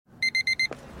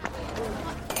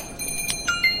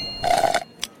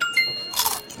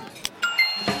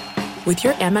With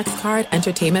your Amex card,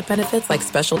 entertainment benefits like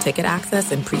special ticket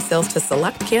access and pre-sales to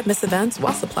select can't-miss events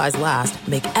while supplies last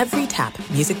make every tap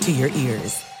music to your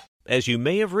ears. As you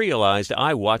may have realized,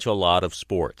 I watch a lot of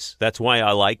sports. That's why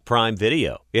I like Prime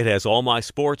Video. It has all my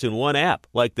sports in one app,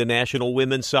 like the National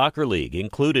Women's Soccer League,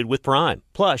 included with Prime.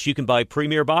 Plus, you can buy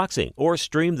Premier Boxing or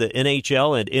stream the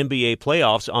NHL and NBA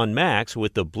playoffs on Max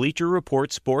with the Bleacher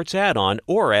Report Sports add-on,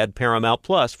 or add Paramount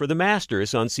Plus for the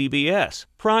Masters on CBS.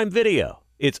 Prime Video.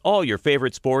 It's all your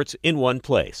favorite sports in one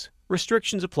place.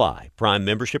 Restrictions apply. Prime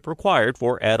membership required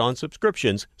for add-on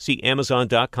subscriptions. See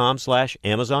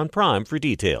Amazon.com/Amazon Prime for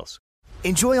details.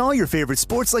 Enjoy all your favorite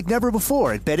sports like never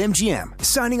before at BetMGM.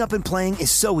 Signing up and playing is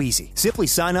so easy. Simply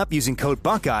sign up using code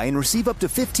Buckeye and receive up to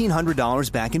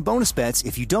 $1,500 back in bonus bets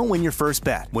if you don't win your first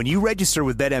bet. When you register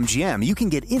with BetMGM, you can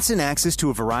get instant access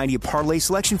to a variety of parlay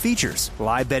selection features,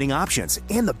 live betting options,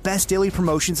 and the best daily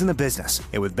promotions in the business.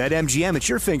 And with BetMGM at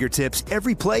your fingertips,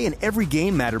 every play and every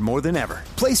game matter more than ever.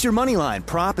 Place your moneyline,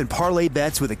 prop, and parlay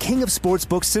bets with the king of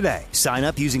sportsbooks today. Sign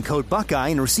up using code Buckeye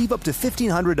and receive up to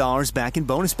 $1,500 back in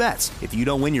bonus bets if you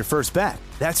don't win your first bet.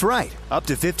 That's right, up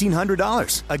to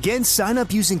 $1,500. Again, sign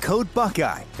up using code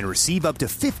Buckeye and receive up to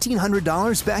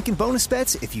 $1,500 back in bonus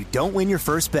bets if you don't win your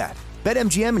first bet.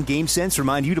 BetMGM and GameSense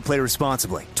remind you to play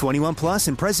responsibly. 21 plus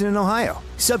and present in Ohio.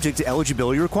 Subject to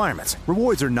eligibility requirements.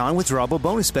 Rewards are non-withdrawable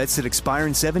bonus bets that expire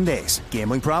in 7 days.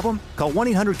 Gambling problem? Call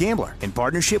 1-800-GAMBLER in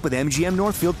partnership with MGM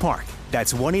Northfield Park.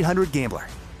 That's 1-800-GAMBLER.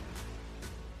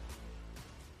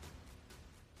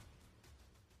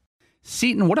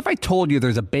 Seton, what if I told you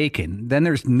there's a bacon, then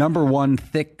there's number one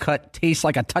thick cut, tastes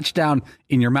like a touchdown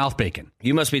in your mouth bacon?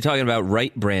 You must be talking about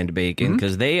Wright brand bacon,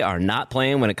 because they are not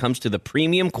playing when it comes to the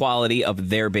premium quality of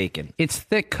their bacon. It's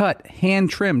thick cut, hand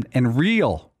trimmed, and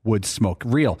real wood smoke,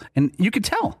 real. And you can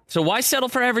tell. So why settle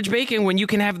for average bacon when you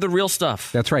can have the real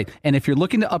stuff? That's right. And if you're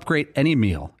looking to upgrade any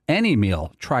meal,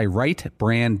 try Wright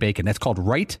brand bacon. That's called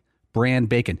Wright brand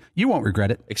bacon. You won't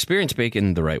regret it. Experience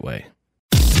bacon the right way.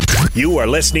 You are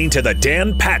listening to the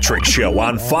Dan Patrick Show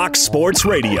on Fox Sports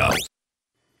Radio.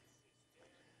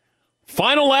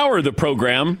 Final hour of the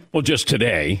program. Well, just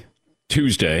today,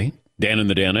 Tuesday, Dan and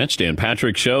the Danettes, Dan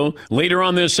Patrick Show. Later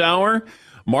on this hour,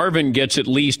 Marvin gets at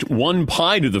least one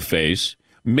pie to the face,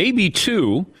 maybe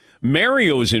two.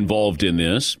 Mario is involved in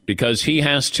this because he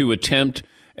has to attempt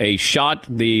a shot,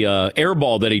 the air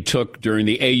ball that he took during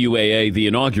the AUAA, the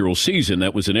inaugural season.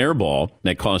 That was an air ball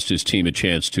that cost his team a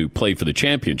chance to play for the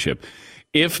championship.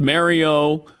 If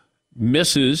Mario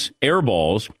misses air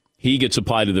balls, he gets a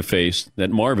pie to the face that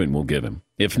Marvin will give him.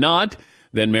 If not,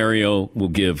 then Mario will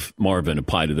give Marvin a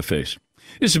pie to the face.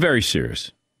 This is very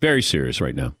serious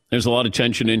right now. There's a lot of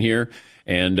tension in here.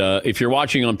 And if you're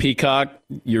watching on Peacock,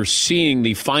 you're seeing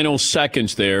the final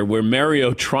seconds there where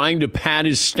Mario trying to pad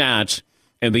his stats.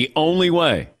 And the only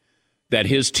way that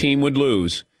his team would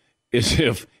lose is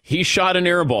if he shot an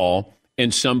air ball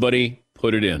and somebody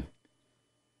put it in.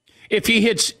 If he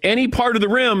hits any part of the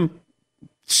rim,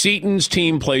 Seton's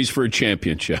team plays for a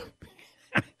championship.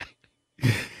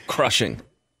 Crushing.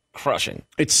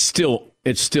 It's still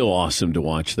awesome to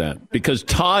watch that because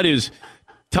Todd.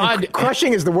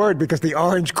 Crushing is the word because the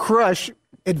Orange Crush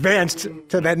advanced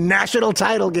to that national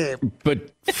title game. But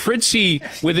Fritzy,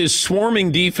 with his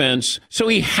swarming defense, so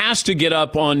he has to get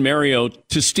up on Mario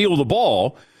to steal the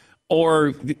ball,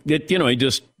 or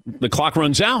the clock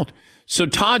runs out. So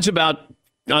Todd's about,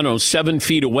 7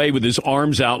 feet away with his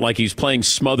arms out like he's playing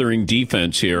smothering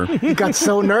defense here. He got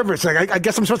so nervous. I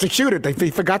guess I'm supposed to shoot it. He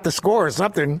forgot the score or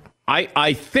something.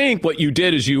 I think what you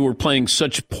did is you were playing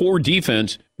such poor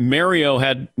defense, Mario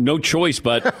had no choice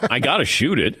but, I got to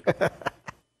shoot it.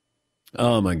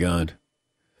 Oh, my God.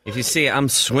 If you see, I'm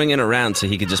swinging around so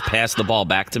he could just pass the ball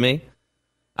back to me.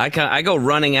 I go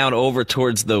running out over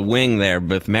towards the wing there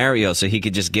with Mario so he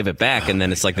could just give it back, and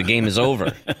then it's like the game is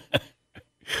over.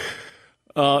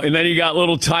 And then you got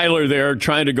little Tyler there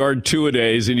trying to guard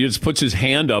two-a-days, and he just puts his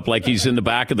hand up like he's in the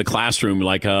back of the classroom,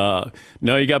 like, no,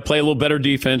 you got to play a little better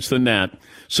defense than that.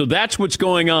 So that's what's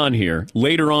going on here.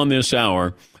 Later on this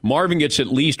hour, Marvin gets at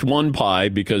least one pie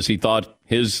because he thought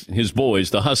his boys,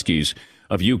 the Huskies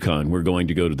of UConn, were going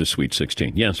to go to the Sweet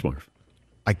 16. Yes, Marv.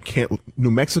 I can't.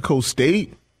 New Mexico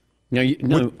State? No,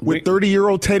 with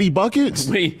 30-year-old Teddy Buckets?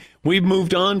 We've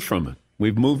moved on from it.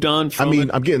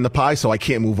 I'm getting the pie, so I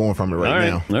can't move on from it right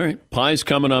now. All right. Pie's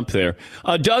coming up there.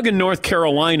 Doug in North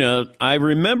Carolina, I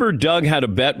remember Doug had a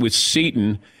bet with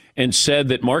Seton and said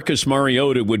that Marcus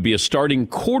Mariota would be a starting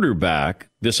quarterback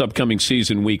this upcoming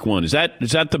season, week 1. Is that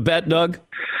the bet, Doug?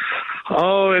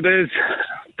 Oh, it is,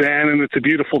 Dan, and it's a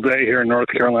beautiful day here in North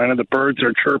Carolina. The birds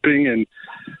are chirping, and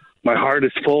my heart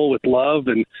is full with love.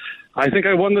 And I think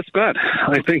I won this bet.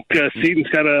 I think Seaton's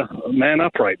got a man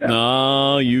up right now.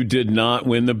 No, you did not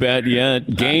win the bet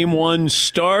yet. Game 1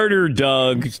 starter,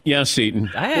 Doug. Yes, Seaton.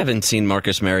 I haven't seen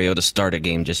Marcus Mariota start a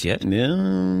game just yet.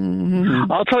 Yeah.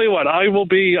 I'll tell you what. I will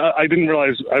be. I didn't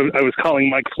realize I was calling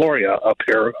Mike Floria up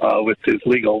here with his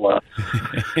legal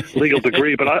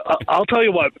degree. But I'll tell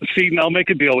you what, Seaton. I'll make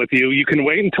a deal with you. You can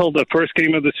wait until the first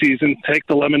game of the season, take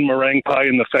the lemon meringue pie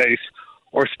in the face,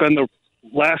 or spend the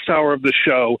last hour of the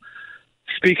show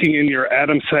speaking in your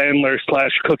Adam Sandler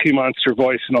 / Cookie Monster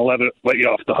voice, and I'll let you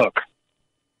off the hook.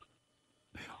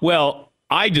 Well,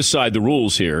 I decide the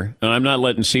rules here, and I'm not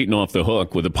letting Seaton off the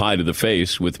hook with a pie to the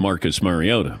face with Marcus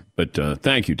Mariota. But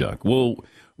thank you, Doug.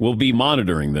 We'll be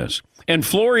monitoring this. And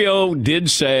Florio did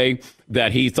say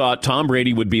that he thought Tom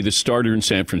Brady would be the starter in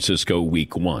San Francisco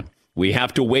week 1. We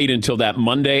have to wait until that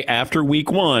Monday after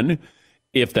week 1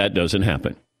 if that doesn't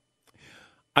happen.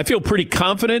 I feel pretty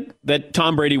confident that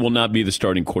Tom Brady will not be the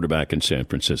starting quarterback in San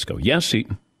Francisco. Yes,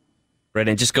 Seaton. Right,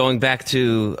 and just going back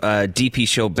to DP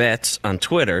Show Bets on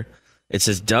Twitter, it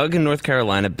says Doug in North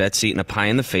Carolina bets Seaton a pie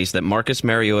in the face that Marcus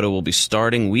Mariota will be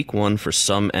starting week 1 for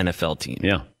some NFL team.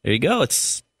 Yeah. There you go.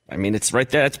 It's right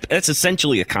there. That's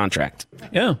essentially a contract.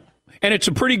 Yeah. And it's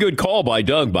a pretty good call by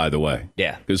Doug, by the way.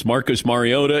 Yeah. Because Marcus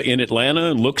Mariota in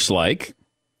Atlanta looks like,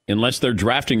 unless they're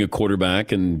drafting a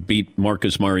quarterback and beat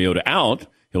Marcus Mariota out,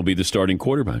 he'll be the starting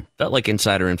quarterback. Felt like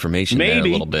insider information there a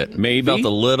little bit. Maybe. Felt a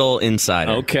little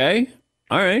insider. Okay.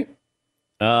 All right.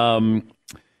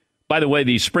 By the way,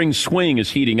 the spring swing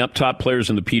is heating up. Top players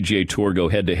in the PGA Tour go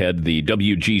head-to-head. The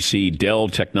WGC Dell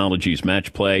Technologies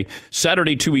Match Play,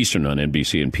 Saturday, 2 Eastern on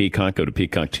NBC and Peacock. Go to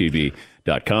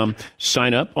peacocktv.com.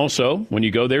 Sign up. Also, when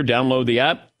you go there, download the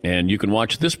app, and you can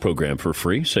watch this program for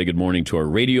free. Say good morning to our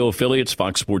radio affiliates,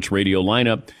 Fox Sports Radio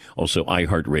lineup, also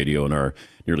iHeartRadio in our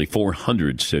nearly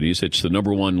 400 cities. It's the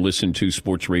number 1 listened-to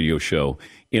sports radio show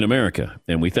in America,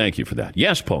 and we thank you for that.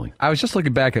 Yes, Paulie. I was just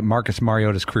looking back at Marcus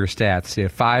Mariota's career stats. He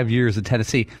had 5 years in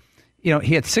Tennessee. You know,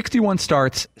 he had 61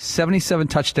 starts, 77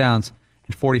 touchdowns,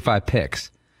 and 45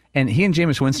 picks. And he and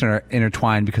Jameis Winston are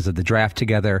intertwined because of the draft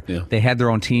together. Yeah. They had their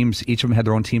own teams. Each of them had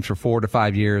their own teams for 4 to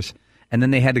 5 years, and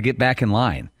then they had to get back in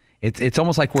line. It's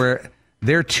almost like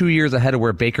they're 2 years ahead of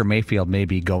where Baker Mayfield may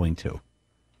be going to.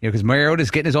 You know, because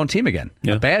Mariota's getting his own team again,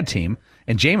 a bad team,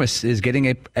 and Jameis is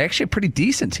getting actually a pretty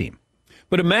decent team.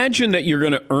 But imagine that you're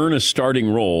going to earn a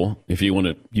starting role, if you want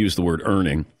to use the word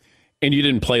earning, and you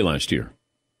didn't play last year.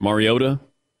 Mariota,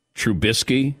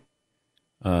 Trubisky,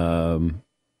 who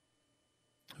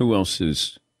else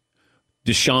is?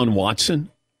 Deshaun Watson.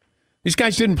 These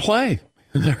guys didn't play.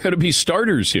 They're going to be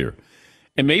starters here.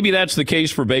 And maybe that's the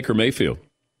case for Baker Mayfield.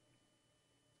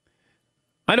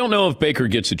 I don't know if Baker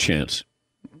gets a chance.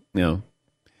 You know,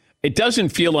 it doesn't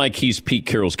feel like he's Pete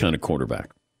Carroll's kind of quarterback.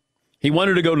 He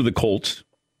wanted to go to the Colts,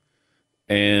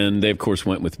 and they, of course,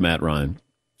 went with Matt Ryan.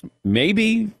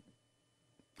 Maybe.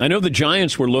 I know the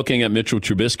Giants were looking at Mitchell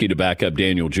Trubisky to back up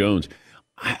Daniel Jones.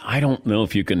 I don't know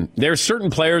if you can. There are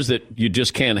certain players that you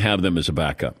just can't have them as a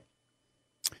backup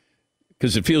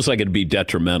because it feels like it'd be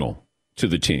detrimental to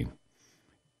the team.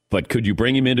 But could you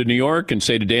bring him into New York and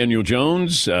say to Daniel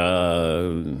Jones,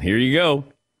 here you go.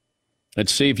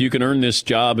 Let's see if you can earn this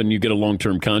job and you get a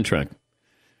long-term contract.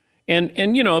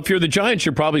 And you know, if you're the Giants,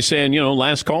 you're probably saying, you know,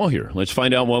 last call here. Let's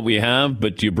find out what we have,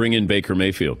 but do you bring in Baker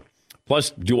Mayfield? Plus,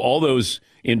 do all those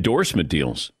endorsement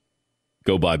deals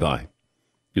go bye-bye?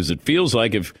 Because it feels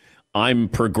like if I'm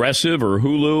Progressive or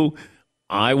Hulu,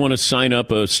 I want to sign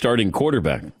up a starting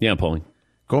quarterback. Yeah, Paulie.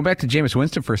 Going back to Jameis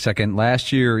Winston for a second,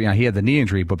 last year, you know, he had the knee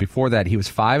injury, but before that, he was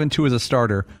 5-2 as a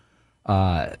starter,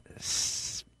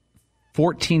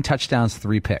 14 touchdowns,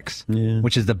 3 picks,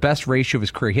 which is the best ratio of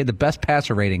his career. He had the best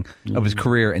passer rating of his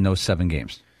career in those 7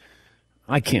 games.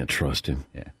 I can't trust him.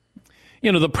 Yeah.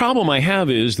 You know, the problem I have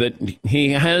is that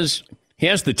he has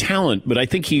the talent, but I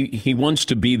think he wants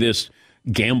to be this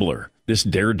gambler, this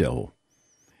daredevil.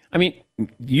 I mean,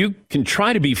 you can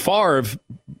try to be Favre,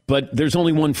 but there's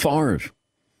only one Favre.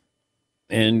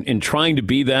 And trying to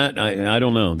be that, I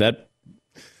don't know. That'd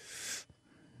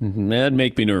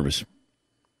make me nervous.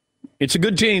 It's a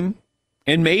good team.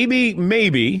 And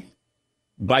maybe,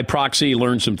 by proxy,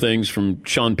 learn some things from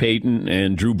Sean Payton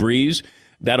and Drew Brees.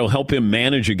 That'll help him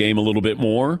manage a game a little bit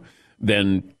more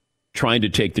than trying to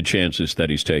take the chances that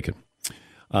he's taken.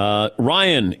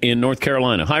 Ryan in North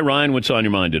Carolina. Hi, Ryan. What's on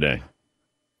your mind today?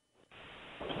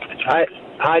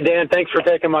 Hi, Dan. Thanks for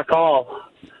taking my call.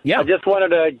 Yeah. I just wanted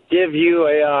to give you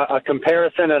a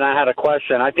comparison, and I had a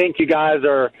question. I think you guys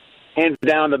are hands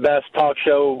down the best talk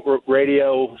show,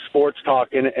 radio, sports talk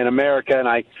in America, and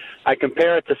I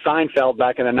compare it to Seinfeld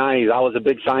back in the 90s. I was a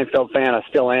big Seinfeld fan. I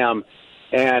still am.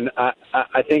 And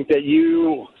I think that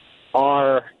you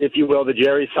are, if you will, the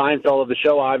Jerry Seinfeld of the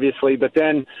show, obviously. But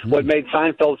then what made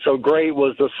Seinfeld so great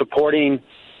was the supporting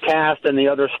cast and the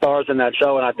other stars in that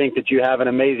show. And I think that you have an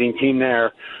amazing team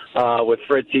there with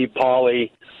Fritzy,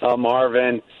 Paulie,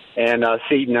 Marvin, and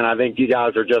Seton. And I think you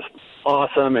guys are just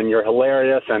awesome, and you're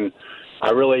hilarious. And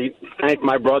I really thank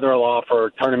my brother-in-law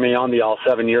for turning me on to y'all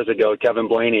 7 years ago, Kevin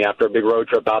Blaney, after a big road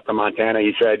trip out to Montana.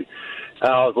 He said,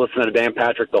 I was listening to Dan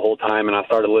Patrick the whole time, and I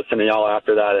started listening to y'all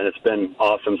after that, and it's been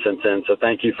awesome since then. So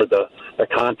thank you for the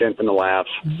content and the laughs.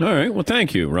 All right. Well,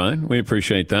 thank you, Ryan. We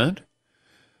appreciate that.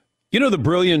 You know, the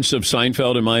brilliance of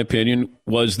Seinfeld, in my opinion,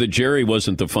 was that Jerry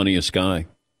wasn't the funniest guy.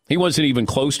 He wasn't even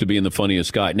close to being the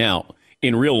funniest guy. Now,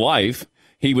 in real life,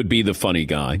 he would be the funny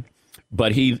guy,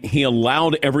 but he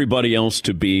allowed everybody else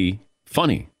to be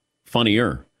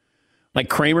funnier. Like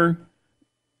Kramer,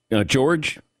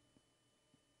 George,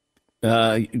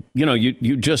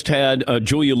 you just had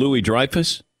Julia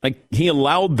Louis-Dreyfus. Like, he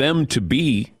allowed them to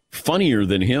be funnier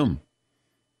than him.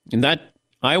 And that,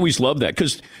 I always love that,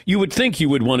 because you would think you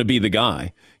would want to be the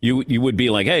guy. You would be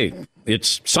like, hey,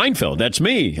 it's Seinfeld. That's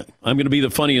me. I'm going to be the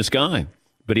funniest guy.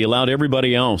 But he allowed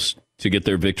everybody else to get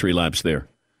their victory laps there.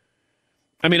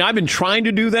 I mean, I've been trying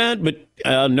to do that, but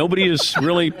nobody is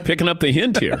really picking up the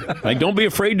hint here. Like, don't be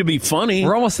afraid to be funny.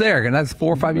 We're almost there, and that's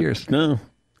 4 or 5 years. No.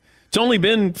 It's only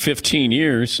been 15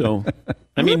 years, so...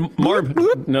 I mean, Marv,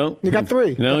 no. You got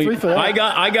 3. No, three for that.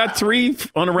 I got 3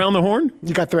 on Around the Horn.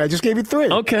 You got 3. I just gave you 3.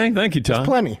 Okay, thank you, Tom. That's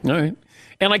plenty. All right.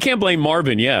 And I can't blame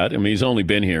Marvin yet. I mean, he's only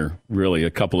been here really a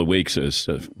couple of weeks as,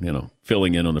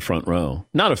 filling in on the front row.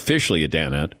 Not officially a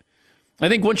Danette. I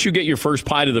think once you get your first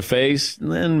pie to the face,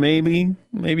 then maybe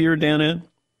you're a Danette.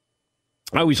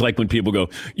 I always like when people go,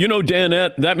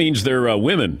 Danette, that means they're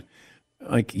women.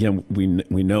 Like, we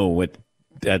know what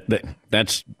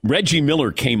that's Reggie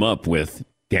Miller came up with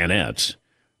Danettes,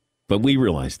 but we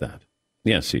realize that.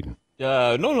 Yes, Eden.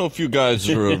 I don't know if you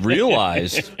guys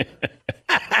realized.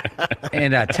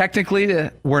 And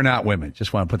technically, we're not women.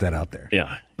 Just want to put that out there.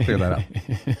 Yeah. Clear that up.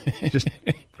 Just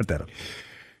put that up.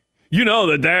 You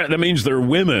know that means they're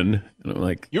women.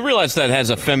 Like, you realize that has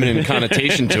a feminine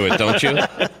connotation to it, don't you?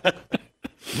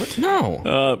 What?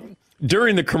 No.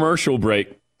 During the commercial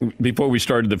break, before we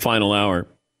started the final hour,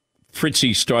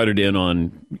 Fritzy started in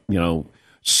on,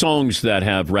 songs that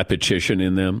have repetition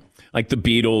in them, like the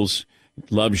Beatles,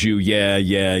 Loves You, Yeah,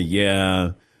 Yeah,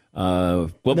 Yeah.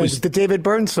 What was the David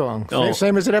Byrne song?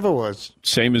 Same as it ever was.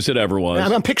 Same as it ever was.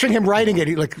 I'm picturing him writing it.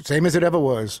 Like, same as it ever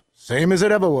was. Same as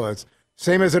it ever was.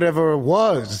 Same as it ever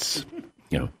was.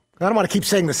 Yeah. I don't want to keep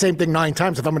saying the same thing 9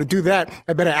 times. If I'm going to do that,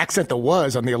 I better accent the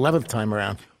was on the 11th time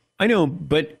around. I know,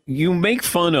 but you make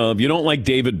fun of, you don't like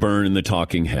David Byrne and the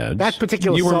Talking Heads. That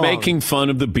particular You were song. making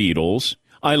fun of the Beatles.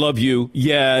 I love you.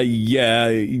 Yeah, yeah,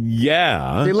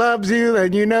 yeah. He loves you,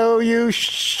 and you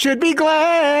should be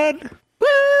glad.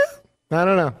 I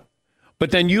don't know.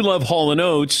 But then you love Hall &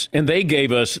 Oates, and they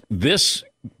gave us this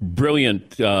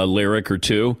brilliant lyric or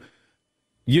two.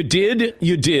 You did it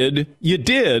in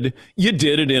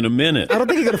a minute. I don't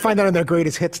think you're going to find that on their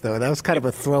greatest hits, though. That was kind of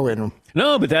a throw-in.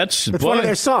 No, but it's one of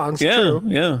their songs. Yeah, true.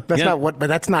 Yeah, But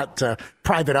that's not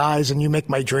Private Eyes and You Make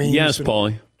My Dreams. Yes,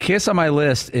 Paulie. Kiss on My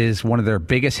List is one of their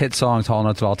biggest hit songs, Hall &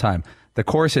 Oates of all time. The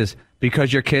chorus is,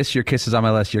 because your kiss is on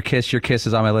my list. Your kiss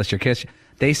is on my list. Your kiss.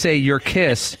 They say your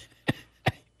kiss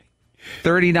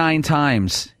 39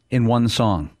 times in one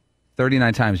song.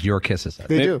 39 times your kisses.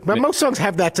 They do. But most songs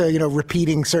have that,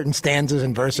 repeating certain stanzas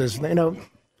and verses.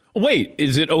 Wait,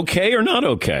 is it okay or not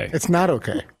okay? It's not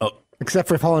okay. Oh. Except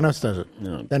for if Hall & Oates does it.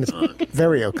 No, then it's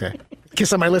very okay.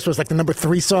 Kiss on My List was like the number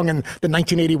 3 song in the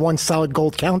 1981 Solid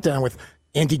Gold Countdown with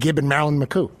Andy Gibb and Marilyn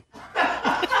McCoo.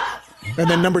 And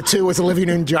then number 2 was Olivia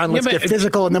Newton-John, Let's Get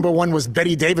Physical. And number 1 was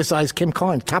Betty Davis, Eyes, Kim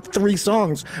Carnes. Top 3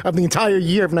 songs of the entire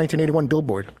year of 1981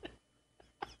 Billboard.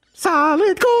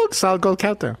 Solid Gold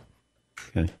Countdown.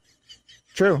 Okay.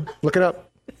 True. Look it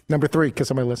up. Number 3,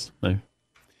 Kiss on My List. No.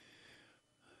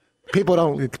 People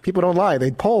don't lie.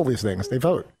 They poll these things. They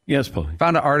vote. Yes, Paulie.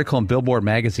 Found an article in Billboard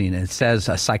magazine, and it says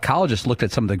a psychologist looked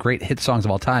at some of the great hit songs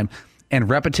of all time, and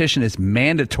repetition is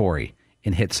mandatory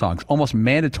in hit songs, almost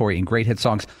mandatory in great hit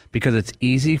songs, because it's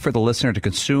easy for the listener to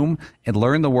consume and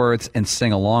learn the words and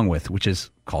sing along with, which is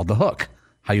called the hook,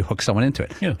 how you hook someone into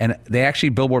it. Yeah. And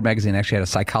Billboard magazine actually had a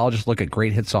psychologist look at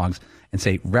great hit songs and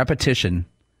say repetition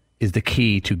is the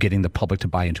key to getting the public to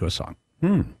buy into a song.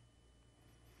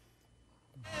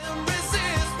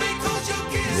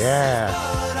 Yeah.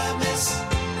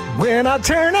 When I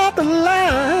turn out the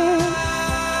light.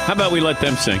 How about we let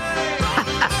them sing?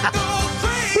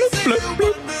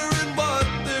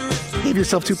 gave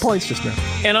yourself 2 points just now.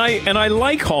 And I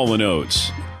like Hall &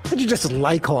 Oates. But you just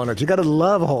like Hall & Oates. You got to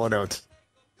love Hall & Oates.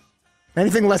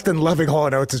 Anything less than loving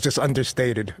Hall & Oates is just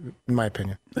understated, in my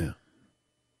opinion. Yeah.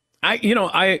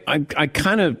 I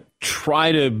kind of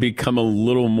try to become a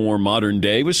little more modern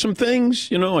day with some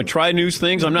things. I try new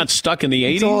things. I'm not stuck in the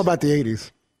 80s. It's all about the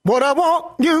 80s. What I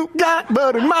want, you got,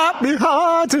 but it might be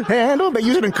hard to handle. They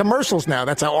use it in commercials now.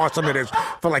 That's how awesome it is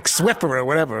for like Swiffer or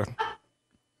whatever.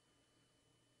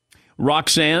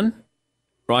 Roxanne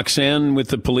with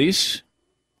the Police.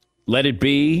 Let It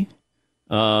Be.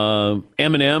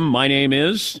 Eminem, My Name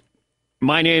Is.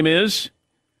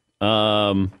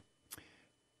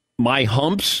 My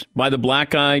Humps by the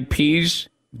Black Eyed Peas.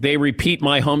 They repeat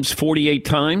My Humps 48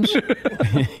 times.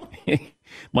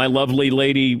 My Lovely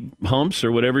Lady Humps,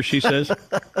 or whatever she says.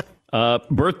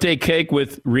 Birthday Cake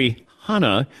with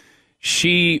Rihanna.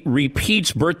 She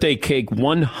repeats Birthday Cake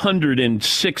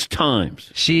 106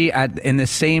 times. In the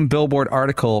same Billboard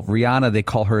article, Rihanna, they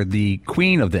call her the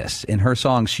queen of this. In her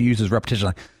songs, she uses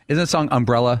repetition. Isn't the song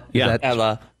Umbrella? Yeah.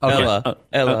 Ella.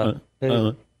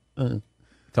 It's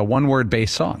a one-word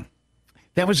based song.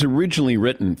 That was originally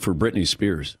written for Britney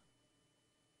Spears.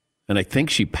 And I think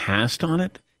she passed on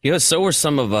it. So were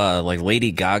some of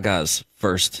Lady Gaga's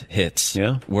first hits.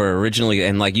 Yeah. Were originally,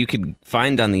 and you could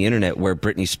find on the internet where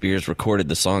Britney Spears recorded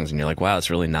the songs, and you're like, wow,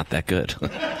 it's really not that good.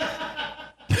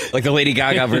 The Lady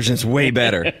Gaga version's way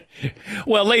better.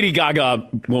 Well, Lady Gaga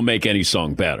will make any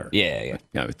song better. Yeah.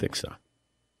 I would think so.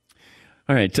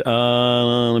 All right,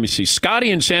 let me see.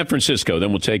 Scotty in San Francisco, then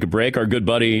we'll take a break. Our good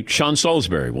buddy Sean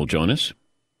Salisbury will join us.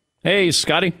 Hey,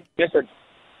 Scotty. Yes, sir.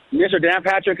 Yes, sir. Dan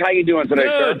Patrick, how you doing today,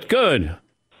 sir? Good.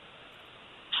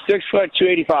 6 foot,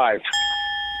 285.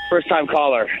 First time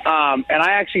caller. And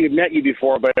I actually have met you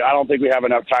before, but I don't think we have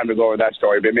enough time to go over that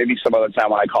story. But maybe some other time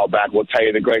when I call back, we'll tell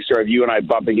you the great story of you and I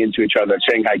bumping into each other at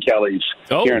Shanghai Kelly's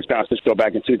here in San Francisco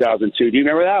back in 2002. Do you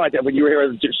remember that? When you were here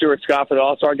with Stuart Scott for the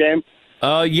All-Star game?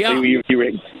 Yeah.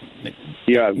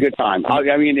 Yeah, good time.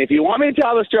 I mean, if you want me to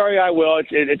tell the story, I will.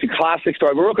 It's a classic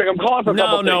story. But real quick, I'm calling for a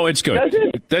couple things. No, it's good.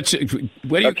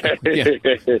 What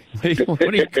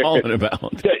are you calling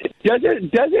about?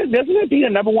 Doesn't it being a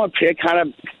number one pick kind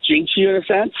of jinx you in a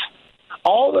sense?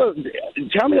 Tell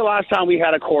me the last time we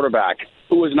had a quarterback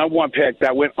who was number one pick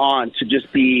that went on to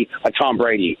just be a Tom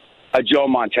Brady, a Joe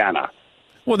Montana.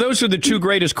 Well, those are the two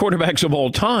greatest quarterbacks of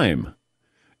all time.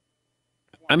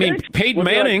 I mean, Peyton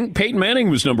Manning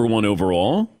was number one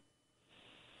overall.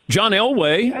 John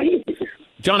Elway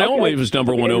was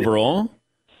number one overall.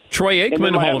 Troy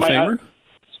Aikman, Hall of Famer.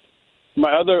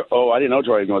 I didn't know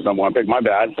Troy Aikman was number one pick. My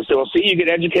bad. So we'll see. You get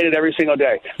educated every single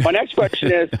day. My next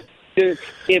question is,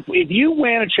 if you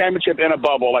win a championship in a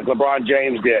bubble like LeBron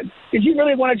James did you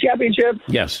really win a championship?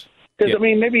 Yes. Because, I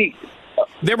mean, maybe...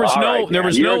 There was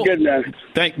You're a good man.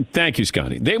 Thank you,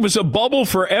 Scotty. There was a bubble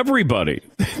for everybody.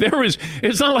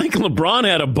 It's not like LeBron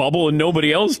had a bubble and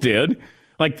nobody else did.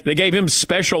 Like they gave him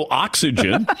special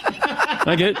oxygen.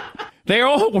 They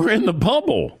all were in the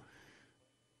bubble.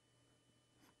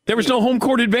 There was no home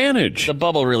court advantage. The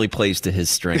bubble really plays to his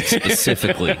strengths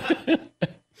specifically.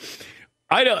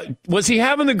 Was he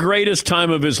having the greatest time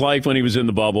of his life when he was in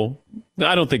the bubble?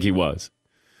 I don't think he was.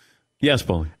 Yes,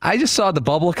 Paulie. I just saw the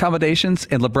bubble accommodations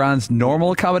and LeBron's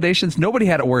normal accommodations. Nobody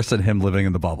had it worse than him living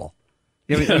in the bubble.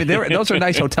 I mean those are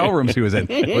nice hotel rooms he was in,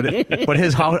 but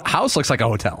his house looks like a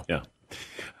hotel. Yeah.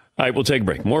 All right, we'll take a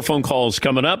break. More phone calls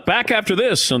coming up. Back after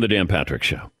this on the Dan Patrick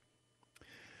Show.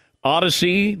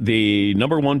 Odyssey, the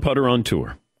number one putter on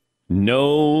tour.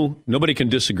 Nobody can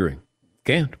disagree.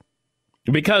 Can't.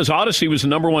 Because Odyssey was the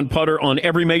number one putter on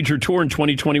every major tour in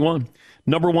 2021.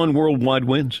 Number one worldwide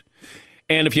wins.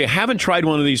 And if you haven't tried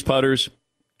one of these putters,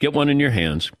 get one in your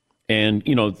hands. And,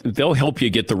 they'll help you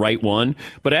get the right one.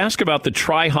 But ask about the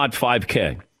Try Hot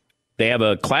 5K. They have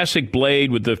a classic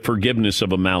blade with the forgiveness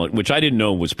of a mallet, which I didn't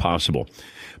know was possible.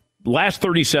 Last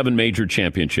 37 major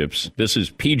championships. This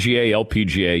is PGA,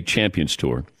 LPGA Champions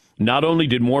Tour. Not only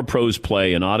did more pros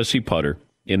play an Odyssey putter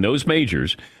in those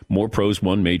majors, more pros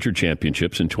won major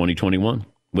championships in 2021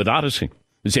 with Odyssey.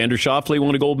 Xander Schauffele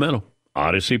won a gold medal.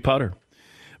 Odyssey putter.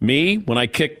 Me, when I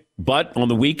kick butt on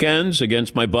the weekends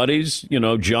against my buddies,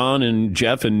 John and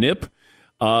Jeff and Nip,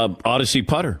 Odyssey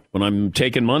putter, when I'm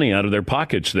taking money out of their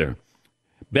pockets there.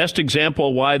 Best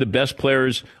example why the best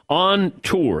players on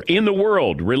tour in the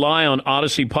world rely on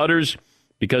Odyssey putters,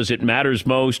 because it matters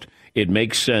most. It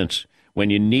makes sense.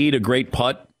 When you need a great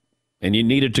putt and you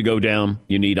need it to go down,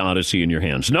 you need Odyssey in your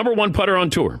hands. Number one putter on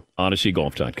tour,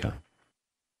 OdysseyGolf.com.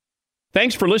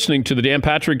 Thanks for listening to the Dan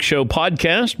Patrick Show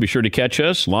podcast. Be sure to catch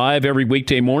us live every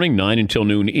weekday morning, 9 until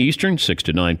noon Eastern, 6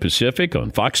 to 9 Pacific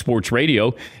on Fox Sports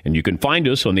Radio. And you can find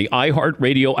us on the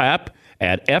iHeartRadio app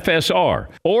at FSR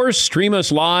or stream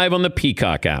us live on the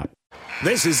Peacock app.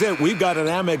 This is it. We've got an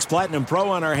Amex Platinum Pro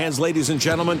on our hands, ladies and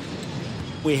gentlemen.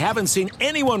 We haven't seen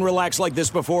anyone relax like this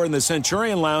before in the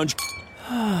Centurion Lounge.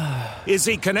 Is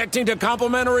he connecting to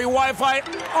complimentary Wi-Fi?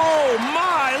 Oh,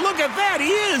 my. Look at that. He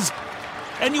is.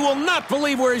 And you will not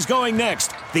believe where he's going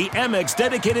next. The Amex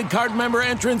dedicated card member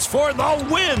entrance for the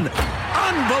win.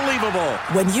 Unbelievable.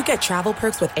 When you get travel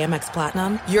perks with Amex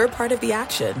Platinum, you're part of the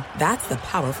action. That's the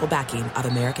powerful backing of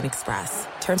American Express.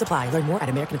 Terms apply. Learn more at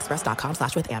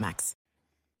americanexpress.com/withAmex.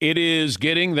 It is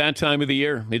getting that time of the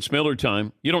year. It's Miller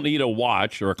time. You don't need a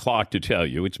watch or a clock to tell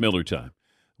you. It's Miller time.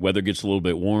 Weather gets a little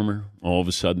bit warmer. All of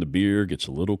a sudden, the beer gets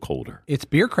a little colder. It's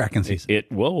beer cracking season.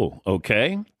 Whoa,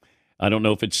 okay. I don't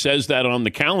know if it says that on the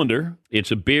calendar.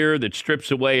 It's a beer that strips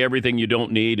away everything you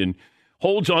don't need and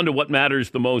holds on to what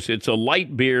matters the most. It's a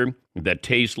light beer that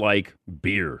tastes like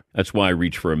beer. That's why I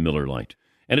reach for a Miller Lite.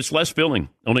 And it's less filling,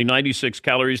 only 96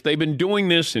 calories. They've been doing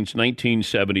this since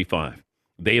 1975.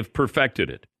 They have perfected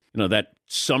it. You know, that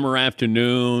summer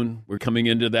afternoon, we're coming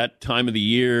into that time of the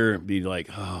year, be like,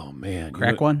 oh, man.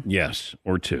 Crack one? Yes,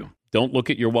 or two. Don't look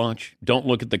at your watch. Don't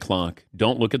look at the clock.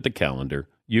 Don't look at the calendar.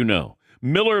 You know.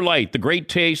 Miller Lite, the great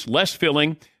taste, less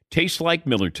filling, tastes like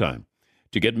Miller time.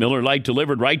 To get Miller Lite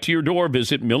delivered right to your door,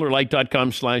 visit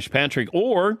MillerLite.com/Patrick,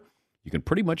 or you can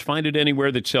pretty much find it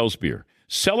anywhere that sells beer.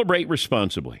 Celebrate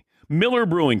responsibly. Miller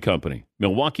Brewing Company,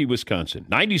 Milwaukee, Wisconsin.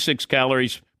 96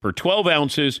 calories per 12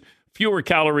 ounces, fewer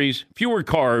calories, fewer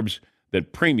carbs than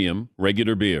premium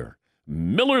regular beer.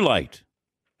 Miller Lite.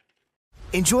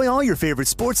 Enjoy all your favorite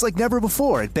sports like never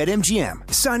before at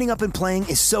BetMGM. Signing up and playing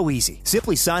is so easy.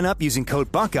 Simply sign up using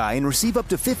code Buckeye and receive up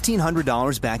to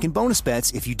 $1,500 back in bonus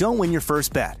bets if you don't win your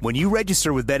first bet. When you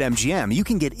register with BetMGM, you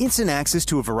can get instant access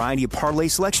to a variety of parlay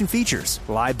selection features,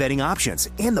 live betting options,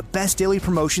 and the best daily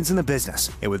promotions in the business.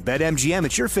 And with BetMGM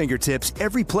at your fingertips,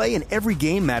 every play and every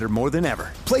game matter more than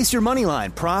ever. Place your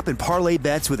moneyline, prop, and parlay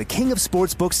bets with the king of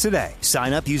sportsbooks today.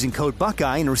 Sign up using code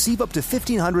Buckeye and receive up to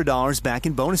 $1,500 back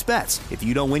in bonus bets if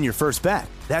you don't win your first bet.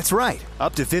 That's right,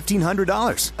 up to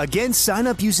 $1,500. Again, sign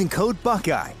up using code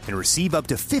Buckeye and receive up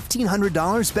to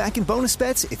 $1,500 back in bonus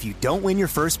bets if you don't win your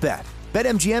first bet.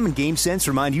 BetMGM and GameSense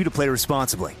remind you to play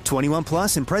responsibly. 21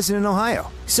 plus and present in Ohio.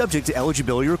 Subject to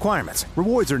eligibility requirements.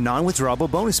 Rewards are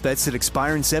non-withdrawable bonus bets that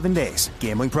expire in 7 days.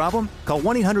 Gambling problem? Call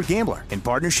 1-800-GAMBLER in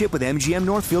partnership with MGM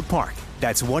Northfield Park.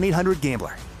 That's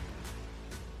 1-800-GAMBLER.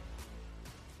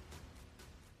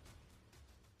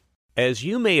 As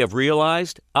you may have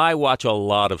realized, I watch a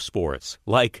lot of sports.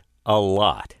 Like, a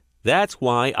lot. That's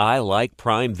why I like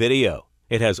Prime Video.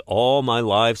 It has all my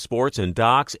live sports and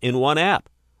docs in one app.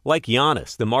 Like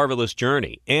Giannis, The Marvelous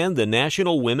Journey, and the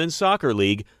National Women's Soccer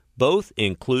League, both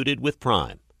included with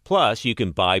Prime. Plus, you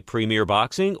can buy Premier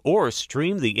Boxing or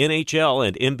stream the NHL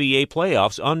and NBA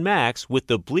playoffs on Max with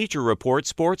the Bleacher Report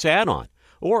Sports add-on,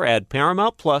 or add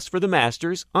Paramount Plus for the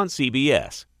Masters on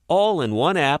CBS. All in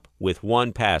one app with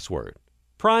one password.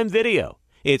 Prime Video.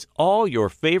 It's all your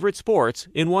favorite sports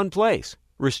in one place.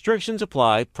 Restrictions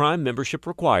apply. Prime membership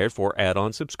required for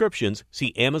add-on subscriptions.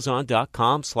 See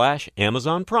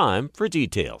Amazon.com/Amazon Prime for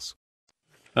details.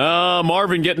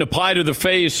 Marvin getting a pie to the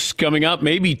face coming up.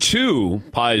 Maybe 2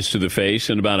 pies to the face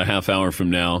in about a half hour from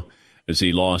now, as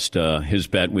he lost his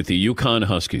bet with the Yukon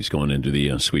Huskies going into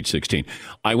the Sweet 16.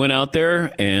 I went out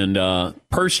there and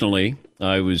personally,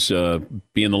 I was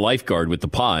being the lifeguard with the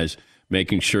pies,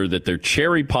 making sure that they're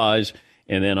cherry pies,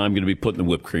 and then I'm going to be putting the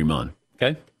whipped cream on.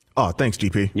 Okay? Oh, thanks,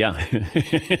 DP. Yeah.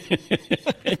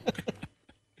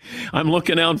 I'm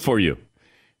looking out for you.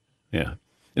 Yeah.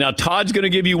 Now, Todd's going to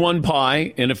give you 1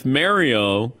 pie, and if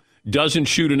Mario doesn't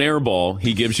shoot an air ball,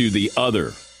 he gives you the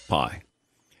other pie.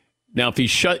 Now, if he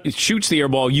shoots the air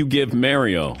ball, you give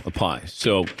Mario a pie.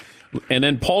 So, and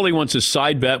then Paulie wants a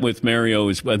side bet with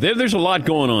Mario. There's a lot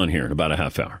going on here in about a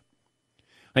half hour.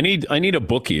 I need a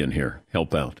bookie in here.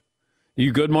 Help out.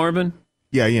 You good, Marvin?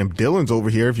 Yeah, I am. Dylan's over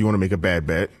here if you want to make a bad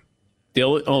bet.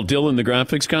 Dylan, the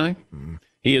graphics guy?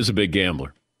 He is a big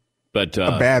gambler. But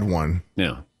a bad one.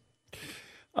 Yeah.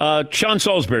 Sean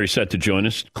Salisbury set to join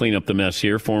us, clean up the mess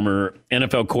here, former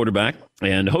NFL quarterback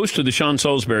and host of the Sean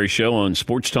Salisbury Show on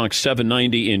Sports Talk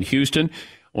 790 in Houston.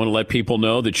 I want to let people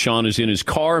know that Sean is in his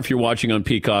car. If you're watching on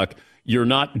Peacock, you're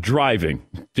not driving.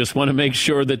 Just want to make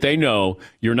sure that they know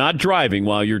you're not driving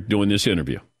while you're doing this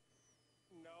interview.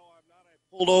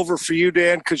 over for you,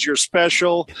 Dan, because you're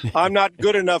special. I'm not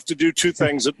good enough to do two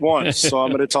things at once, so I'm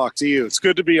going to talk to you. It's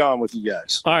good to be on with you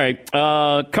guys. All right.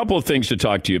 A couple of things to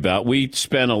talk to you about. We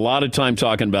spent a lot of time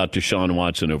talking about Deshaun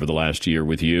Watson over the last year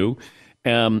with you.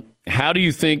 How do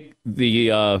you think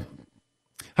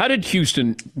how did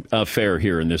Houston fare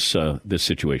here in this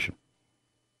situation?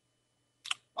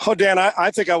 Oh, Dan,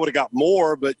 I think I would have got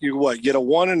more, but you get a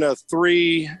 1 and a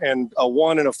 3 and a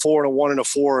 1 and a 4 and a 1 and a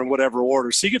 4 in whatever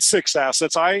order. So you get 6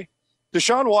 assets.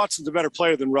 Deshaun Watson's a better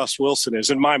player than Russ Wilson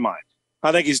is, in my mind.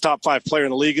 I think he's top 5 player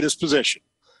in the league at his position.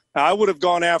 Now, I would have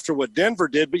gone after what Denver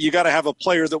did, but you got to have a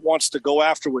player that wants to go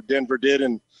after what Denver did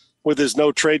and with his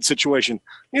no trade situation.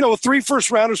 3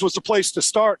 first-rounders was the place to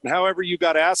start, and however you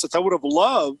got assets, I would have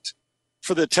loved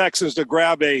for the Texans to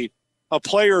grab a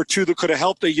player or two that could have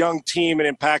helped a young team and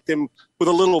impact them with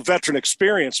a little veteran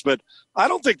experience. But I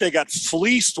don't think they got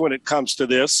fleeced when it comes to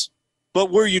this. But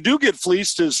where you do get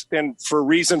fleeced is, and for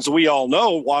reasons we all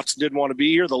know, Watson didn't want to be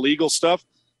here, the legal stuff,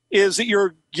 is that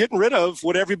you're getting rid of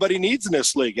what everybody needs in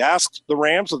this league. Ask the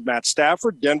Rams with Matt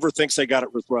Stafford. Denver thinks they got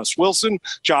it with Russ Wilson,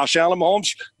 Josh Allen,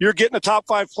 Mahomes. You're getting a top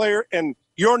 5 player, and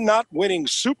you're not winning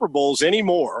Super Bowls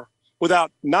anymore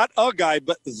without not a guy,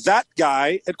 but that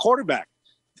guy at quarterback.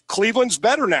 Cleveland's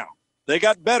better now. They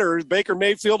got better. Baker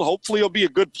Mayfield, hopefully he'll be a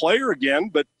good player again,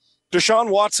 but Deshaun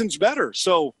Watson's better.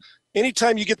 So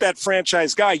anytime you get that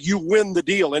franchise guy, you win the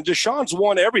deal. And Deshaun's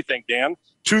won everything, Dan.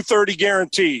 $230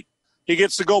 guaranteed. He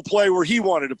gets to go play where he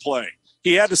wanted to play.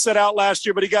 He had to sit out last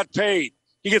year, but he got paid.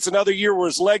 He gets another year where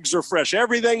his legs are fresh.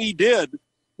 Everything he did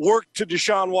worked to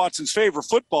Deshaun Watson's favor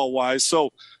football-wise.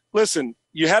 So, listen,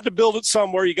 you had to build it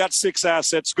somewhere. You got 6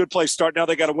 assets. Good place to start. Now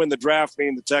they got to win the draft,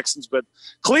 being the Texans. But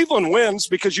Cleveland wins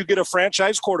because you get a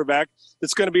franchise quarterback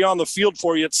that's going to be on the field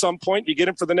for you at some point. You get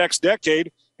him for the next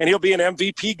decade, and he'll be an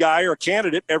MVP guy or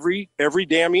candidate every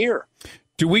damn year.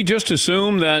 Do we just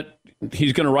assume that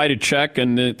he's going to write a check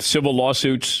and the civil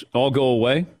lawsuits all go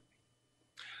away?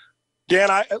 Dan,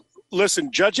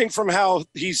 listen, judging from how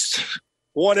he's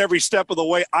won every step of the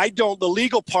way, the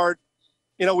legal part,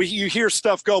 you hear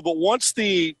stuff go, but once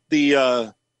the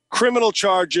criminal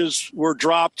charges were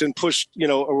dropped and pushed,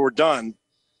 or were done,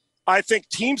 I think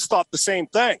teams thought the same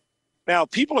thing. Now,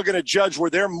 people are going to judge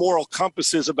where their moral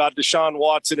compass is about Deshaun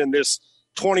Watson and this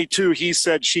 22 he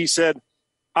said, she said.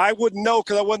 I wouldn't know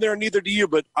because I wasn't there, neither do you,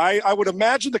 but I would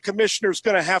imagine the commissioner's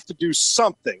going to have to do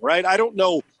something, right? I don't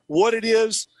know what it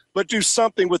is, but do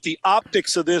something with the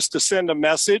optics of this to send a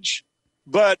message.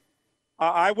 But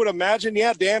I would imagine,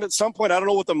 Dan, at some point, I don't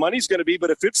know what the money's going to be, but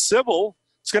if it's civil,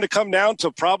 it's going to come down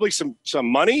to probably some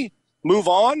money, move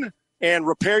on and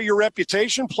repair your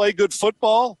reputation, play good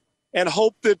football, and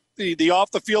hope that the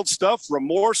off-the-field stuff,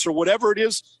 remorse or whatever it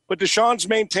is, but Deshaun's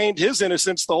maintained his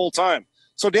innocence the whole time.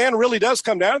 So, Dan, really does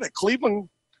come down to that. Cleveland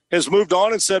has moved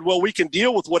on and said, well, we can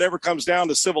deal with whatever comes down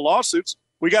to civil lawsuits.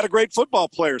 We got a great football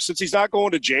player. Since he's not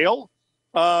going to jail,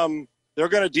 they're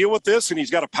going to deal with this, and he's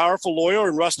got a powerful lawyer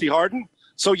in Rusty Hardin.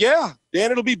 So, Dan,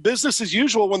 it'll be business as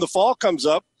usual when the fall comes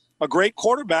up. A great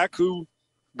quarterback who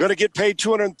going to get paid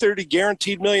 $230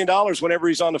 guaranteed $1 million whenever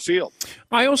he's on the field.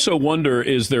 I also wonder,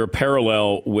 is there a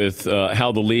parallel with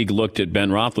how the league looked at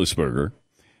Ben Roethlisberger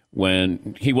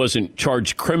when he wasn't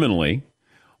charged criminally,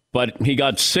 but he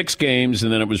got 6 games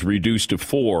and then it was reduced to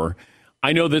 4.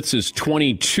 I know this is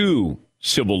 22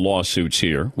 civil lawsuits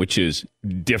here, which is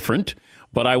different,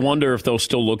 but I wonder if they'll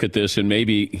still look at this and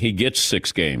maybe he gets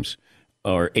 6 games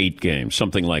or 8 games,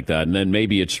 something like that, and then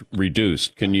maybe it's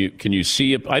reduced. Can you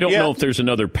see it? I don't know if there's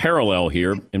another parallel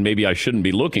here, and maybe I shouldn't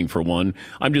be looking for one.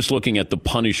 I'm just looking at the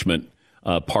punishment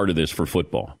part of this for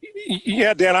football.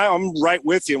 Yeah, Dan, I'm right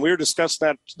with you. And we were discussing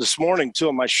that this morning too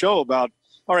on my show about,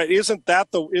 all right, isn't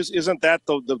that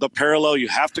the parallel you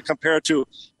have to compare it to?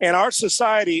 And our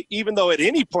society, even though at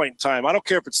any point in time, I don't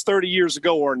care if it's 30 years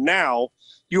ago or now,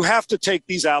 you have to take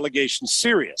these allegations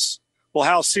serious. Well,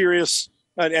 how serious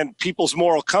and people's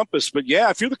moral compass? But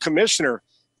if you're the commissioner,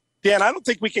 Dan, I don't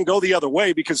think we can go the other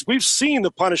way because we've seen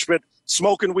the punishment,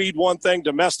 smoking weed, one thing,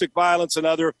 domestic violence,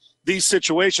 another, these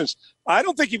situations. I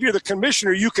don't think if you're the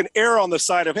commissioner, you can err on the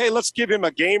side of, hey, let's give him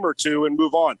a game or two and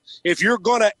move on. If you're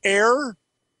going to err,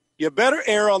 you better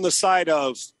err on the side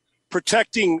of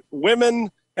protecting women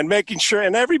and making sure,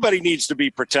 and everybody needs to be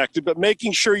protected, but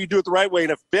making sure you do it the right way.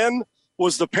 And if Ben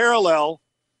was the parallel,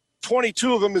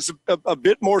 22 of them is a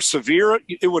bit more severe,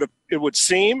 it would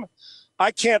seem. I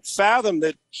can't fathom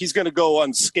that he's going to go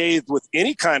unscathed with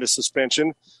any kind of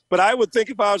suspension, but I would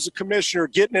think if I was a commissioner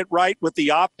getting it right with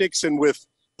the optics and with,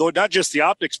 though not just the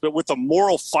optics, but with the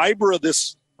moral fiber of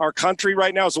our country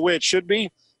right now is the way it should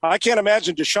be. I can't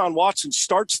imagine Deshaun Watson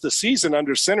starts the season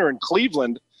under center in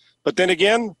Cleveland. But then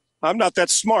again, I'm not that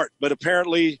smart, but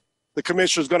apparently the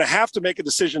commissioner is going to have to make a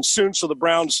decision soon so the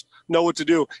Browns know what to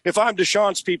do. If I'm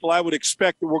Deshaun's people, I would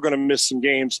expect that we're going to miss some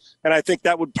games, and I think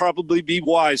that would probably be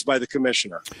wise by the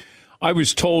commissioner. I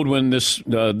was told when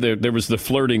there was the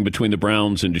flirting between the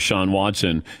Browns and Deshaun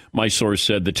Watson, my source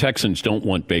said the Texans don't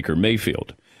want Baker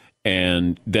Mayfield.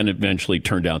 And then eventually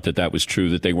turned out that was true,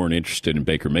 that they weren't interested in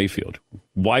Baker Mayfield.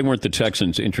 Why weren't the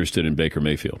Texans interested in Baker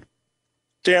Mayfield?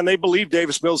 Dan, they believe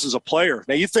Davis Mills is a player.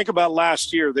 Now, you think about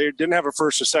last year, they didn't have a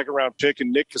first or second round pick,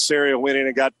 and Nick Caserio went in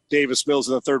and got Davis Mills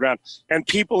in the third round. And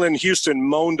people in Houston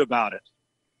moaned about it.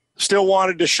 Still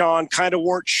wanted Deshaun, kind of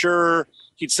weren't sure.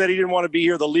 He'd said he didn't want to be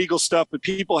here, the legal stuff, but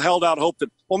people held out hope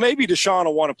that, well, maybe Deshaun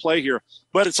will want to play here.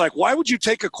 But it's like, why would you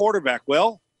take a quarterback?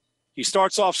 Well, he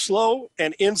starts off slow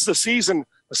and ends the season.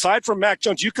 Aside from Mac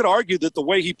Jones, you could argue that the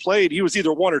way he played, he was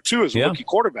either 1 or 2 as a rookie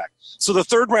quarterback. So the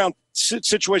third round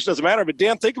situation doesn't matter. But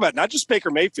Dan, think about it. Not just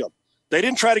Baker Mayfield. They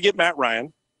didn't try to get Matt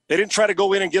Ryan. They didn't try to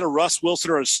go in and get a Russ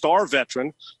Wilson or a star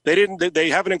veteran. They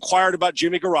haven't inquired about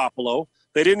Jimmy Garoppolo.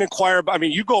 They didn't inquire about,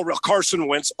 you go Carson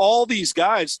Wentz, all these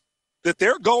guys that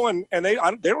they're going, and they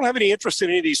don't have any interest in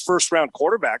any of these first round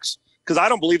quarterbacks, because I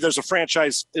don't believe there's a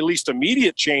franchise, at least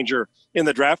immediate changer in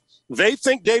the draft. They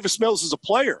think Davis Mills is a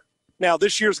player. Now,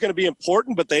 this year is going to be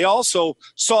important, but they also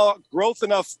saw growth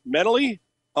enough mentally,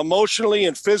 emotionally,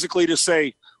 and physically to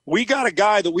say, we got a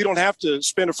guy that we don't have to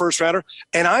spend a first rounder.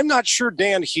 And I'm not sure,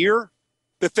 Dan, here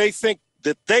that they think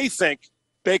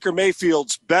Baker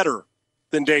Mayfield's better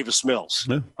than Davis Mills.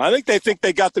 Yeah. I think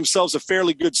they got themselves a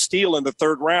fairly good steal in the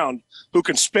third round who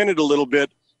can spin it a little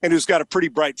bit and who's got a pretty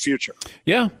bright future.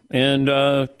 Yeah, and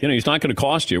he's not going to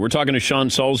cost you. We're talking to Sean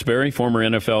Salisbury, former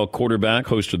NFL quarterback,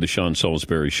 host of the Sean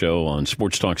Salisbury Show on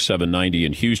Sports Talk 790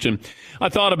 in Houston. I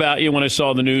thought about you when I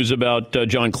saw the news about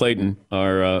John Clayton,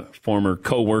 our former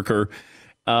coworker,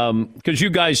 because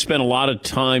you guys spent a lot of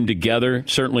time together,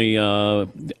 certainly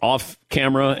off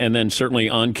camera and then certainly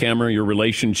on camera. Your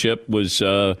relationship was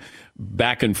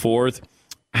back and forth.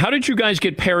 How did you guys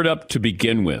get paired up to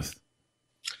begin with?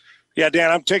 Yeah,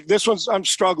 Dan, I'm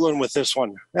struggling with this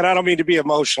one, and I don't mean to be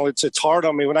emotional. It's hard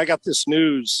on me. When I got this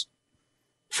news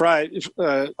Friday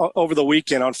over the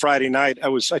weekend on Friday night,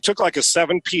 I took like a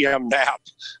 7 p.m. nap.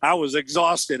 I was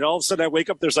exhausted. All of a sudden, I wake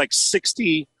up. There's like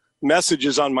 60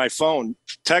 messages on my phone,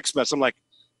 text messages. I'm like,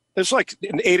 it's like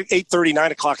 8:30,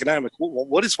 9 o'clock at night. I'm like,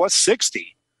 what's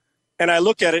 60? And I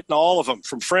look at it, and all of them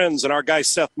from friends and our guy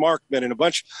Seth Markman and a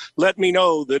bunch let me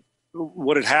know that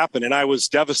what had happened, and I was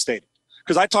devastated.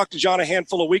 Because I talked to John a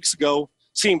handful of weeks ago,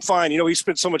 seemed fine. He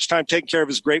spent so much time taking care of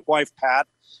his great wife, Pat,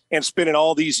 and spending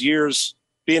all these years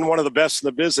being one of the best in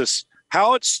the business.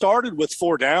 How it started with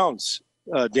 4 Downs,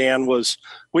 Dan, was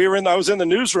I was in the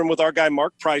newsroom with our guy,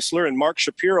 Mark Preisler, and Mark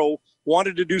Shapiro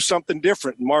wanted to do something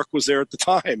different. And Mark was there at the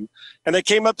time. And they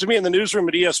came up to me in the newsroom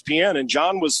at ESPN, and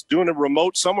John was doing a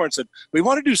remote somewhere and said, we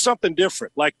want to do something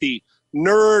different, like the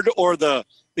nerd or the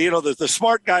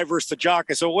smart guy versus the jock.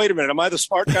 I said, wait a minute, am I the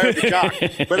smart guy or the jock?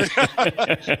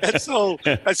 And so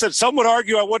I said, some would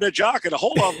argue I wasn't a jock, and a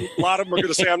whole lot of them are going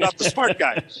to say I'm not the smart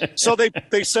guy. So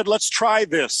they said, let's try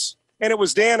this. And it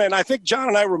was Dan, and I think John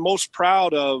and I were most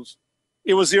proud of,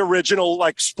 it was the original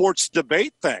sports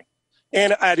debate thing.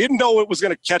 And I didn't know it was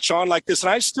going to catch on like this.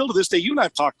 And I still, to this day, you and I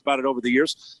have talked about it over the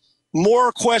years,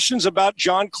 more questions about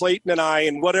John Clayton and I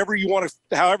and however you want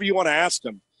to ask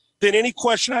them than any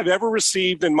question I've ever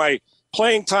received in my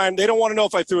playing time. They don't want to know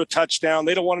if I threw a touchdown.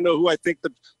 They don't want to know who I think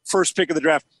the first pick of the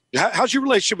draft. How's your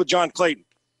relationship with John Clayton?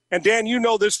 And Dan, you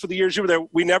know this for the years you were there.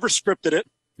 We never scripted it.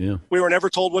 Yeah. We were never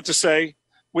told what to say.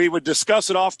 We would discuss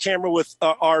it off camera with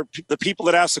the people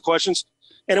that asked the questions,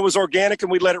 and it was organic,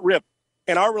 and we let it rip.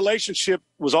 And our relationship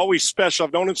was always special.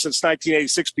 I've known him since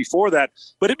 1986 before that,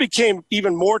 but it became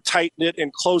even more tight-knit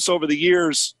and close over the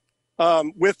years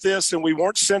with this, and we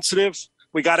weren't sensitive.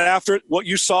 We got after it. What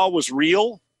you saw was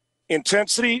real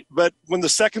intensity, but when the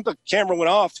second the camera went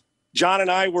off, John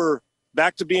and I were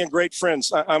back to being great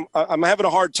friends. I'm having a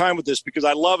hard time with this because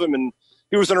I love him, and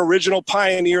he was an original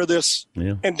pioneer of this.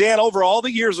 Yeah. And Dan, over all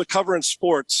the years of covering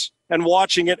sports and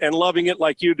watching it and loving it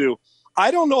like you do,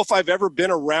 I don't know if I've ever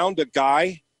been around a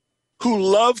guy who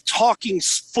loved talking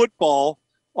football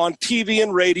on TV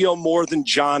and radio more than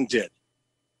John did.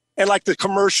 And like the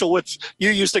commercial with, you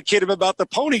used to kid him about the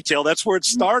ponytail. That's where it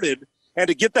started. And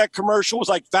to get that commercial was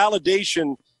like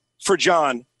validation for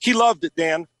John. He loved it,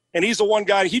 Dan. And he's the one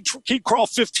guy, he'd crawl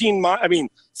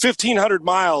 1,500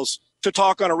 miles to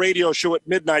talk on a radio show at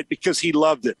midnight because he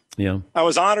loved it. Yeah. I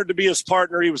was honored to be his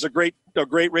partner. He was a great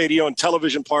radio and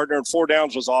television partner, and 4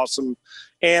 Downs was awesome.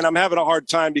 And I'm having a hard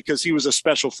time because he was a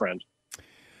special friend.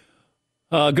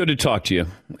 Good to talk to you.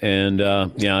 And,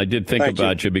 yeah, I did think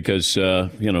about you because,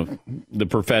 the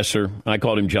professor, I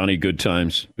called him Johnny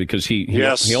Goodtimes because he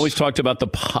always talked about the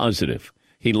positive.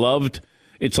 He loved,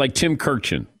 it's like Tim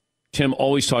Kirchin. Tim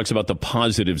always talks about the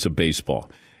positives of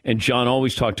baseball. And John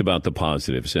always talked about the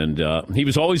positives. And he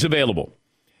was always available.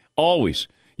 Always.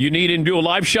 You need him to do a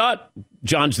live shot?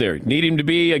 John's there. Need him to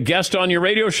be a guest on your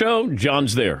radio show?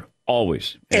 John's there.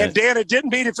 Always. And Dan, it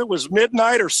didn't mean if it was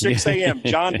midnight or 6 a.m.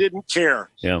 John didn't care.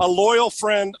 Yeah. A loyal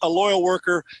friend, a loyal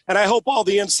worker. And I hope all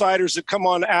the insiders that come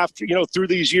on after, through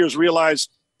these years realize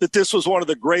that this was one of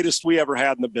the greatest we ever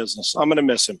had in the business. I'm going to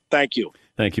miss him. Thank you.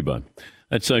 Thank you, bud.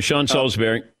 That's Sean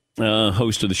Salisbury,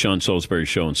 host of the Sean Salisbury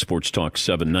Show on Sports Talk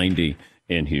 790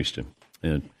 in Houston.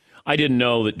 And I didn't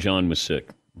know that John was sick,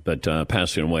 but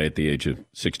passing away at the age of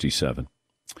 67.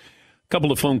 A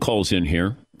couple of phone calls in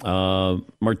here.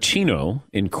 Martino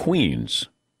in Queens.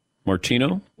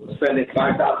 Martino? Spending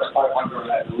 $5,500 on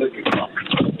that liquor.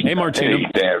 Hey, Martino. Hey,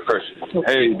 Dan.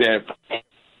 Hey, Dan.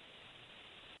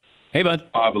 Hey, bud.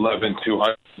 5'11",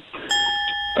 200.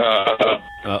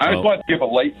 I just want to give a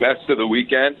late best of the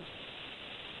weekend.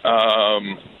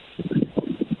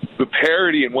 The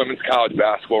parity in women's college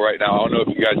basketball right now, I don't know if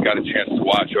you guys got a chance to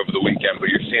watch over the weekend, but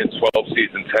you're seeing 12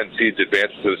 seeds and 10 seeds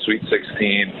advance to the Sweet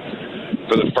 16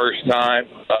 for the first time.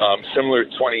 Similar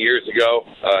to 20 years ago,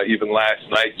 even last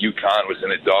night, UConn was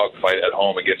in a dogfight at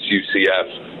home against UCF.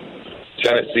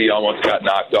 Tennessee almost got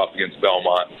knocked off against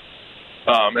Belmont.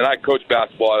 And I coach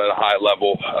basketball at a high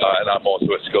level, and I'm also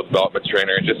a skill development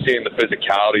trainer. And just seeing the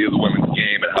physicality of the women's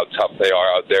game and how tough they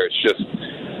are out there, it's just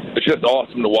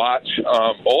awesome to watch.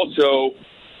 Also,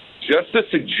 just a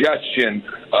suggestion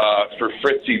for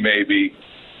Fritzy, maybe.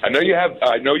 I know you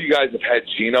guys have had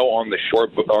Gino on the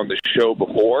show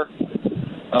before,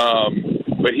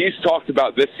 but he's talked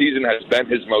about this season has been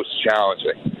his most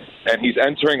challenging, and he's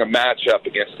entering a matchup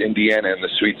against Indiana in the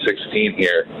Sweet 16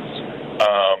 here.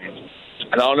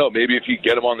 And I don't know, maybe if you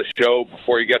get him on the show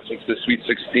before he gets into the Sweet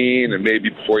 16 and maybe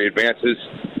before he advances,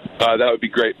 that would be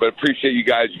great. But appreciate you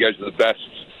guys. You guys are the best.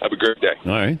 Have a great day.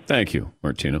 All right. Thank you,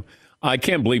 Martino. I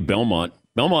can't believe Belmont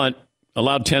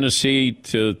allowed Tennessee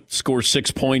to score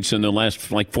 6 points in the last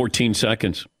 14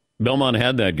 seconds. Belmont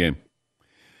had that game.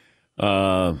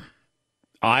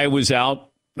 I was out.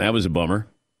 That was a bummer.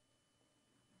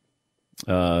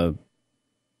 Yeah,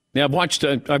 I've watched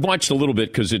a little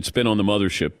bit because it's been on the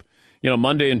mothership.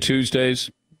 Monday and Tuesdays,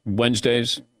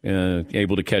 Wednesdays,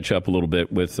 able to catch up a little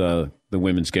bit with the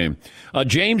women's game.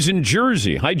 James in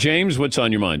Jersey. Hi, James. What's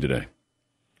on your mind today?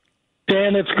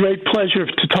 Dan, it's a great pleasure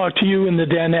to talk to you and the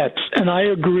Danettes. And I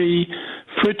agree,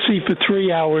 Fritzy for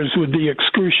 3 hours would be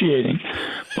excruciating.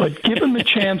 But give him a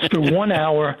chance for 1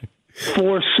 hour,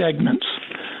 4 segments.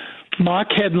 Mock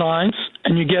headlines,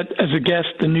 and you get, as a guest,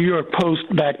 the New York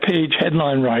Post back page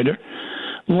headline writer.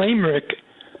 Lamerick,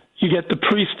 you get the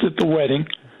priest at the wedding.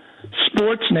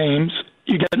 Sports names,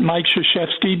 you get Mike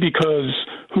Krzyzewski because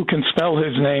who can spell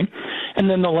his name. And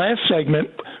then the last segment,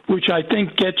 which I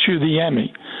think gets you the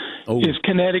Emmy, is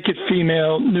Connecticut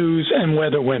female news and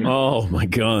weather women. Oh, my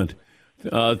God.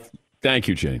 Thank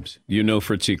you, James. You know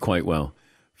Fritzy quite well.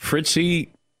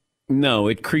 Fritzy, no,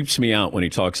 it creeps me out when he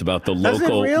talks about the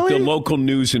local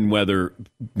news and weather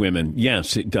women.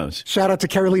 Yes, it does. Shout out to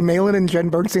Carrie Lee Malin and Jen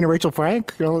Bernstein and Rachel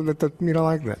Frank. You don't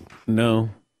like that. No.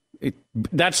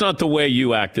 That's not the way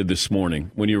you acted this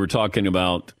morning when you were talking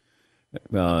about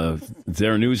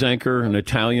their news anchor, an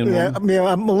Italian woman? Yeah,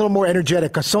 I'm a little more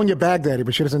energetic. Sonia Baghdadi,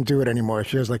 but she doesn't do it anymore.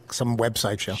 She has some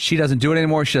website show. She doesn't do it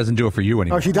anymore. She doesn't do it for you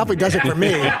anymore. Oh, she definitely does it for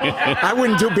me. I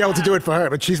wouldn't be able to do it for her,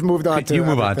 but she's moved on to. You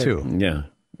move on too. Yeah.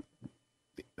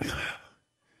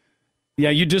 Yeah,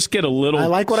 you just get a little. I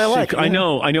like what I like. I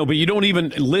know, but you don't even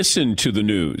listen to the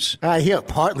news. I hear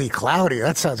partly cloudy.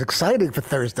 That sounds exciting for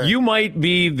Thursday. You might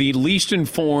be the least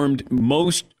informed,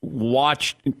 most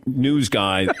watched news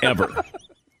guy ever.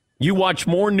 You watch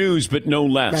more news, but no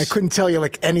less. I couldn't tell you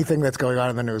anything that's going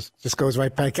on in the news. Just goes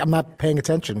right back. I'm not paying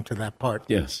attention to that part.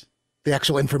 Yes. The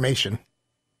actual information.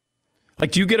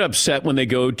 Do you get upset when they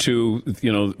go to,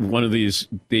 one of these,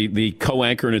 the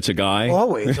co-anchor and it's a guy?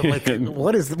 Always. I'm like,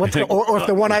 or if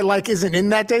the one I like isn't in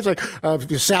that day, it's like,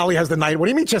 Sally has the night. What do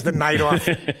you mean she has the night off?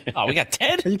 Oh, we got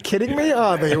Ted? Are you kidding me?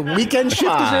 Oh, the weekend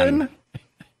shift is in?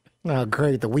 Oh,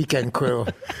 great. The weekend crew.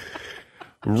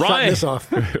 Ryan, this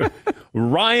off.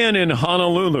 Ryan in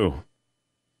Honolulu.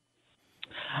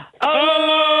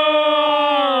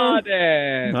 Oh,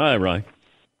 Dan. Hi, Ryan.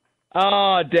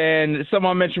 Oh, Dan,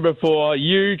 someone mentioned before,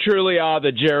 you truly are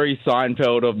the Jerry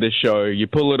Seinfeld of this show. You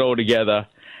pull it all together.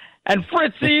 And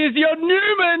Fritzy is your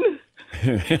Newman.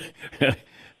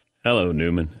 Hello,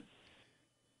 Newman.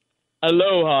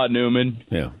 Aloha, Newman.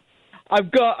 Yeah.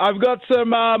 I've got some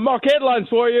mock headlines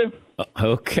for you.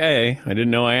 Okay. I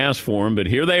didn't know I asked for them, but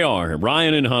here they are.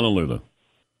 Ryan in Honolulu.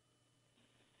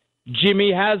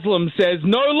 Jimmy Haslam says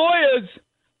no lawyers.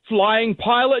 Flying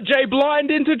Pilot J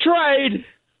Blind into trade.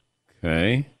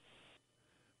 Okay.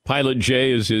 Pilot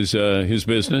J is his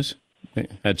business.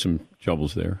 Had some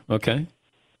troubles there. Okay.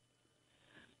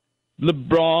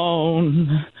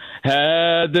 LeBron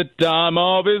had the time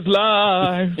of his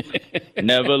life.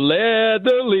 Never led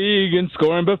the league in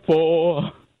scoring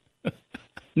before.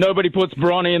 Nobody puts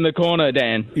Bronny in the corner,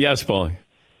 Dan. Yes, Paul.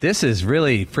 This is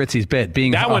really Fritzy's bit.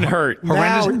 That one hurt.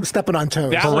 Now stepping on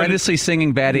toes. Horrendously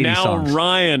singing bad 80s songs. Now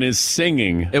Ryan is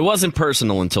singing. It wasn't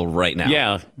personal until right now.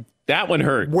 Yeah, that one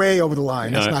hurt. Way over the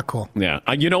line. That's not cool. Yeah.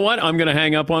 You know what? I'm going to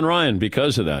hang up on Ryan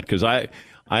because of that, because I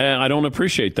don't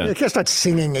appreciate that. You can't start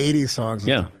singing 80s songs.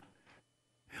 Yeah.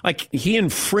 Like, he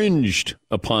infringed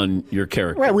upon your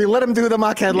character. Right, we let him do the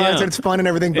mock headlines and it's fun and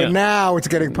everything, but now it's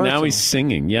getting personal. Now he's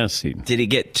singing, yes. Did he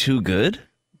get too good?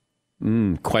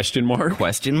 Question mark?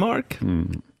 Question mark?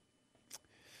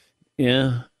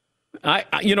 Yeah.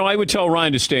 I would tell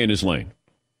Ryan to stay in his lane.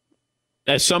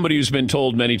 As somebody who's been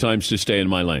told many times to stay in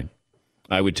my lane,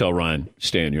 I would tell Ryan,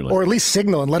 stay in your lane. Or at least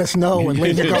signal and let us know when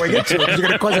lanes you're going into because you're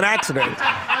going to cause an accident.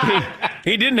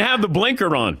 He didn't have the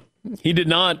blinker on. He did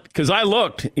not, because I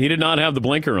looked. He did not have the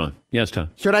blinker on. Yes,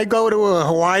 Tom. Should I go to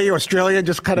Hawaii or Australia and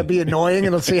just kind of be annoying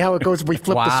and let's see how it goes if we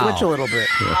flip the switch a little bit?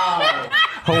 Yeah.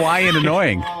 Hawaiian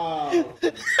annoying.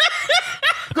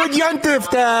 Good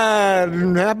Yontif, Dad.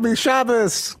 Happy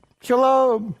Shabbos.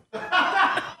 Shalom.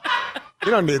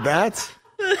 You don't need that.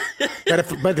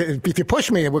 But if you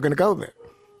push me, we're going to go there.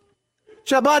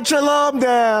 Shabbat Shalom,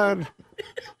 Dad.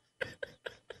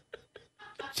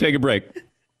 Take a break.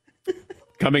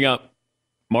 Coming up,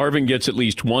 Marvin gets at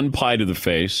least one pie to the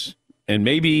face, and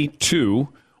maybe two,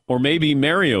 or maybe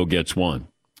Mario gets one.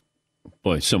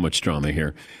 Boy, so much drama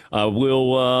here.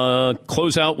 We'll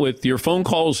close out with your phone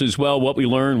calls as well, what we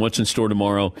learn, what's in store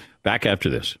tomorrow. Back after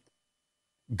this.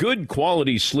 Good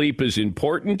quality sleep is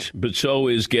important, but so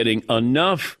is getting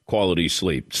enough quality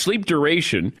sleep. Sleep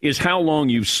duration is how long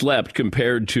you've slept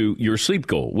compared to your sleep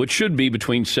goal, which should be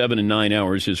between 7 and 9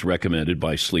 hours as recommended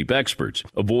by sleep experts.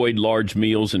 Avoid large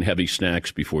meals and heavy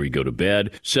snacks before you go to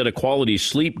bed. Set a quality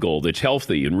sleep goal that's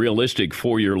healthy and realistic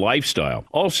for your lifestyle.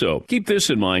 Also, keep this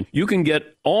in mind. You can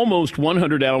get almost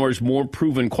 100 hours more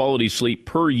proven quality sleep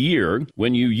per year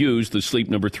when you use the Sleep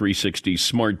Number 360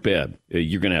 smart bed.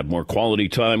 You're going to have more quality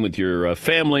time with your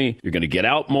family. You're going to get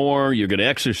out more. You're going to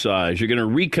exercise. You're going to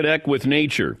reconnect with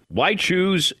nature. Why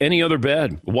choose any other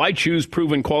bed? Why choose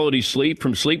proven quality sleep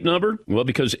from Sleep Number? Well,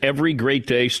 because every great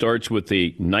day starts with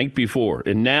the night before.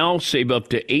 And now save up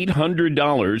to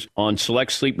 $800 on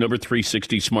select Sleep Number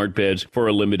 360 smart beds for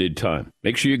a limited time.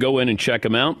 Make sure you go in and check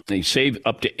them out. They save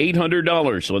up to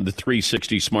 $800 on the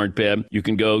 360 smart bed. You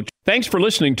can go. Thanks for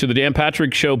listening to the Dan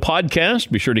Patrick Show podcast.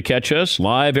 Be sure to catch us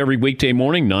live every weekday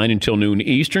morning, 9 until noon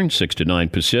Eastern, 6 to 9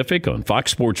 Pacific on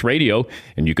Fox Sports Radio.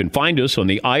 And you can find us on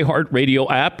the iHeartRadio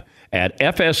app at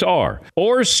FSR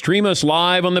or stream us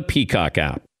live on the Peacock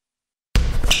app.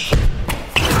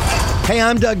 Hey,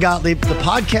 I'm Doug Gottlieb. The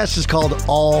podcast is called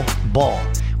All Ball.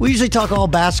 We usually talk all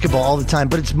basketball all the time,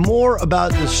 but it's more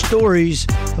about the stories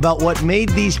about what made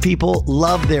these people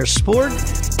love their sport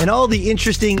and all the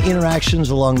interesting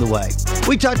interactions along the way.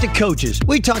 We talk to coaches.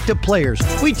 We talk to players.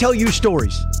 We tell you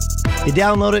stories. You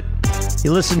download it.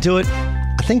 You listen to it.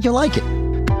 I think you'll like it.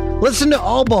 Listen to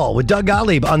All Ball with Doug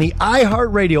Gottlieb on the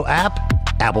iHeartRadio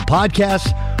app, Apple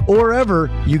Podcasts, or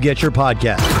wherever you get your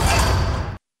podcasts.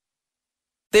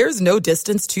 There's no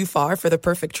distance too far for the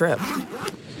perfect trip.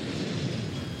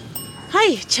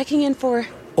 Hi, checking in for...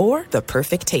 Or the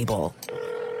perfect table.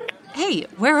 Hey,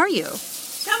 where are you?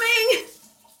 Coming!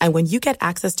 And when you get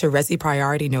access to Resi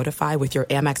Priority Notify with your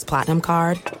Amex Platinum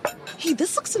card... Hey,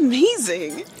 this looks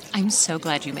amazing. I'm so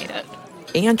glad you made it.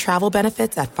 And travel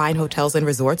benefits at fine hotels and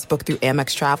resorts booked through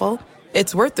Amex Travel,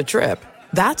 it's worth the trip.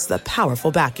 That's the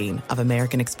powerful backing of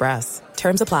American Express.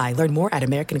 Terms apply. Learn more at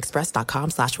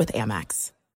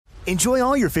americanexpress.com/withAmex. Enjoy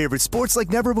all your favorite sports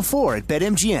like never before at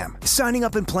BetMGM. Signing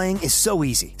up and playing is so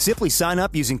easy. Simply sign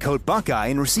up using code Buckeye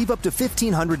and receive up to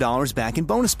 $1,500 back in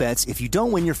bonus bets if you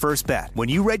don't win your first bet. When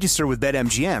you register with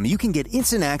BetMGM, you can get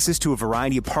instant access to a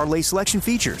variety of parlay selection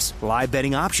features, live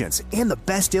betting options, and the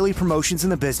best daily promotions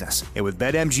in the business. And with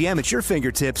BetMGM at your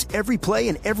fingertips, every play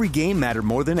and every game matter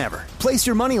more than ever. Place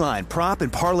your moneyline, prop,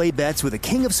 and parlay bets with the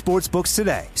king of sportsbooks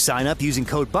today. Sign up using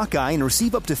code Buckeye and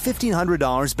receive up to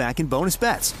 $1,500 back in bonus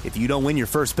bets. if you don't win your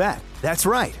first bet. That's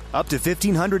right, up to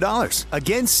 $1,500.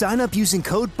 Again, sign up using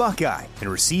code Buckeye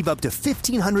and receive up to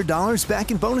 $1,500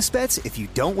 back in bonus bets if you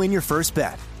don't win your first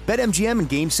bet. BetMGM and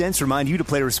GameSense remind you to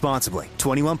play responsibly.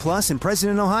 21 plus and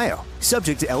present in Ohio.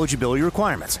 Subject to eligibility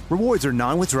requirements. Rewards are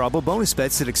non-withdrawable bonus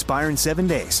bets that expire in 7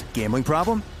 days. Gambling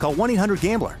problem? Call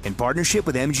 1-800-GAMBLER in partnership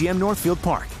with MGM Northfield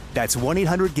Park. That's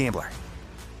 1-800-GAMBLER.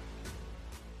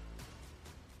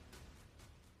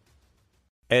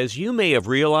 As you may have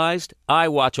realized, I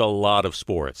watch a lot of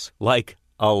sports. Like,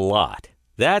 a lot.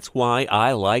 That's why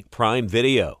I like Prime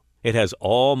Video. It has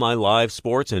all my live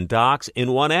sports and docs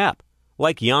in one app.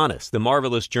 Like Giannis, The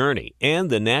Marvelous Journey, and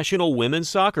the National Women's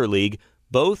Soccer League,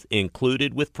 both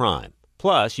included with Prime.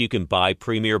 Plus, you can buy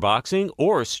Premier Boxing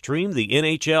or stream the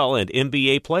NHL and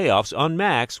NBA playoffs on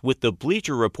Max with the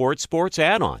Bleacher Report Sports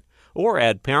add-on, or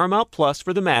add Paramount Plus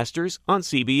for the Masters on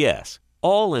CBS.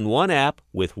 All in one app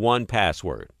with one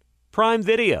password. Prime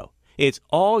Video. It's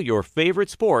all your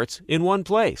favorite sports in one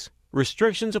place.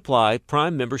 Restrictions apply.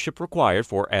 Prime membership required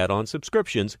for add-on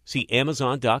subscriptions. See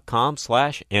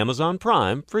Amazon.com/Amazon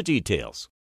Prime for details.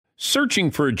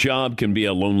 Searching for a job can be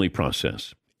a lonely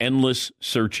process. Endless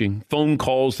searching, phone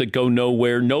calls that go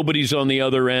nowhere, nobody's on the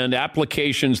other end,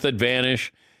 applications that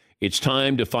vanish. It's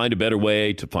time to find a better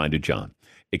way to find a job.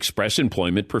 Express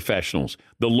Employment Professionals,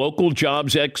 the local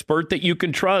jobs expert that you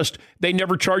can trust. They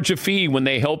never charge a fee when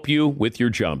they help you with your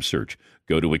job search.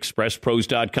 Go to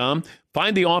expresspros.com,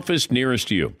 find the office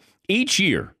nearest you. Each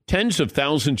year, tens of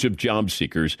thousands of job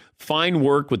seekers find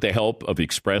work with the help of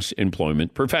Express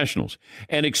Employment Professionals.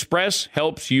 And Express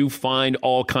helps you find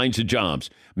all kinds of jobs,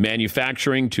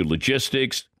 manufacturing to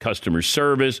logistics, customer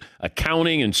service,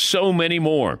 accounting, and so many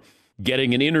more.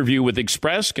 Getting an interview with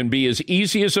Express can be as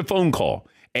easy as a phone call.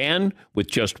 And with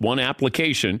just one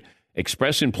application,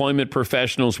 Express Employment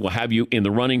Professionals will have you in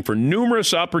the running for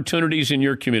numerous opportunities in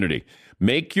your community.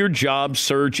 Make your job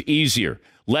search easier.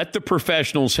 Let the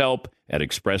professionals help at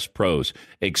Express Pros.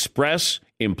 Express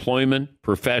Employment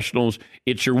Professionals.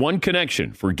 It's your one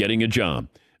connection for getting a job.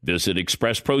 Visit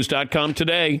expresspros.com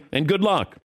today, and good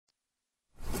luck.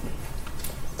 All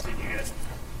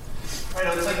right,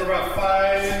 I'll take about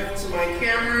 5 to my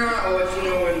camera. I'll let you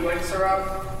know when mics are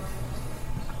up.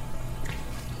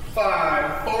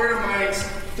 5. Forward to mics.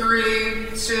 3,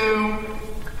 2.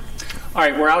 All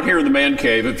right, we're out here in the man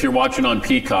cave. If you're watching on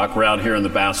Peacock, we're out here on the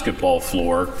basketball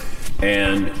floor.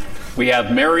 And we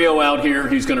have Mario out here.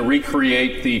 He's going to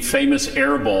recreate the famous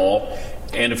air ball.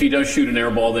 And if he does shoot an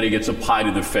air ball, then he gets a pie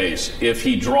to the face. If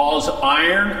he draws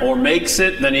iron or makes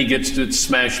it, then he gets to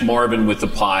smash Marvin with the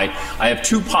pie. I have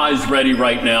 2 pies ready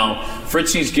right now.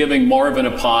 Fritzy's giving Marvin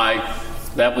a pie.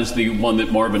 That was the one that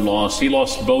Marvin lost. He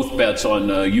lost both bets on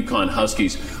UConn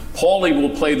Huskies. Paulie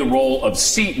will play the role of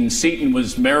Seton. Seton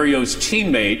was Mario's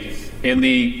teammate in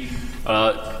the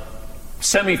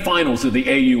semifinals of the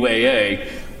AUAA.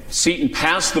 Seton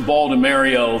passed the ball to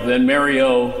Mario, then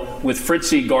Mario with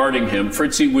Fritzy guarding him.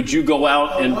 Fritzy, would you go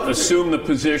out and assume the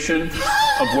position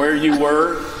of where you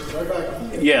were?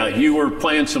 Yeah, you were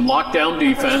playing some lockdown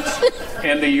defense,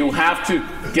 and you have to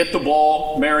get the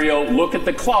ball, Mario, look at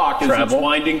the clock as it's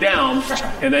winding down,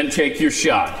 and then take your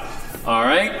shot. All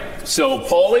right? So,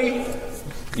 Paulie,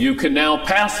 you can now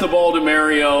pass the ball to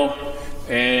Mario,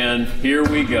 and here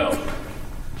we go.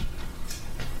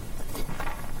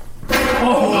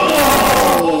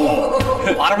 Oh!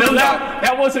 A lot of no,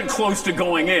 that wasn't close to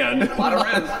going in. A lot of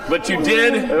red. But you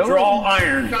did draw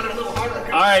iron.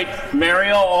 All right,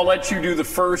 Mario, I'll let you do the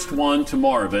first one to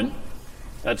Marvin.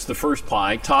 That's the first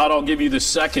pie. Todd, I'll give you the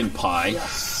second pie.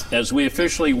 Yes. As we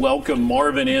officially welcome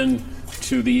Marvin in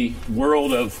to the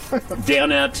world of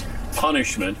Danette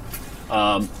punishment.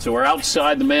 So we're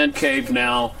outside the man cave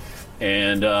now,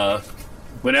 and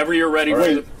whenever you're ready.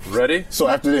 Right. Ready? So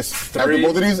after this, after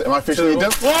both of these, am I officially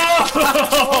done?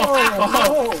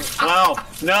 Oh! Wow.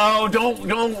 No,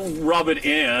 don't rub it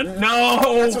in.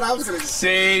 No. That's what I was going to do.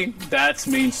 See, that's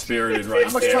mean-spirited right there.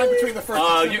 How much time between the first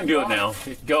and you can do it now.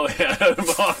 Go ahead.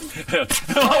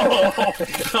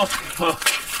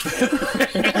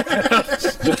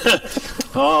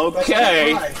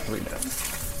 Okay.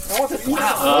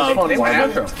 Wow.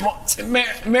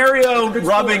 Mario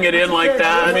rubbing it in like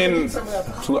that. I mean,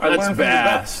 that's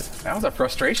bad. That was a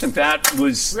frustration. That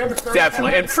was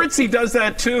definitely. And Fritzy does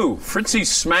that too. Fritzy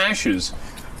smashes.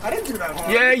 I didn't do that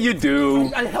hard. Yeah, you do.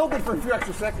 I held it for a few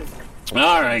extra seconds.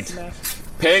 All right.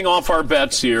 Paying off our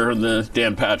bets here on the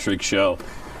Dan Patrick Show.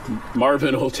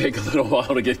 Marvin will take a little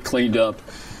while to get cleaned up.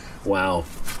 Wow.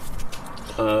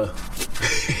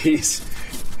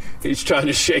 He's trying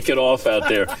to shake it off out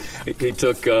there. He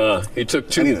took 2. I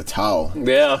need a towel.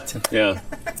 Yeah.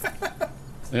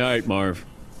 All right, Marv.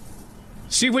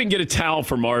 See if we can get a towel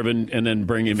for Marvin and then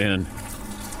bring him in.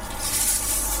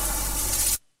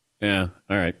 Yeah,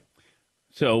 all right.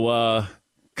 So,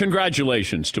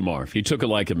 congratulations to Marv. He took it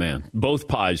like a man. Both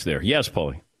pies there. Yes,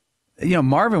 Paulie.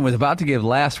 Marvin was about to give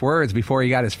last words before he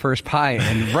got his first pie.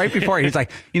 And right before, he's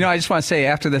like, I just want to say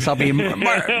after this, I'll be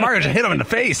Marvin hit him in the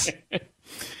face.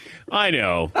 I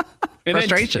know.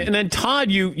 Frustration. And then Todd,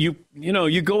 you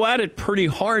go at it pretty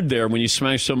hard there when you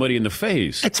smash somebody in the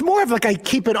face. It's more of like I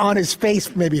keep it on his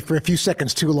face maybe for a few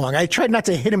seconds too long. I tried not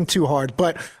to hit him too hard,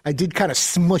 but I did kind of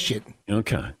smush it.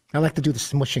 Okay. I like to do the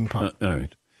smushing part. All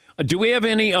right. Do we have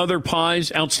any other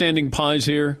pies, outstanding pies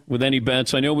here with any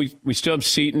bets? I know we still have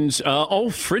Seaton's.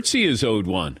 Fritzy is owed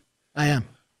one. I am.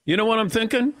 You know what I'm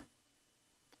thinking?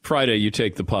 Friday, you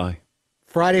take the pie.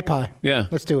 Friday pie. Yeah.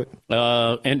 Let's do it.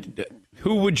 And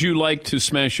who would you like to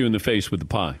smash you in the face with the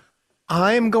pie?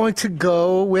 I'm going to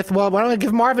go with, why don't I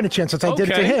give Marvin a chance since I did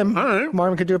it to him. All right.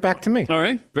 Marvin could do it back to me. All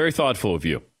right. Very thoughtful of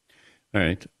you. All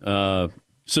right.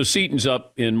 So Seaton's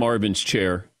up in Marvin's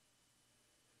chair.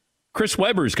 Chris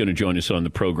Webber is going to join us on the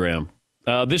program.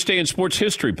 This day in sports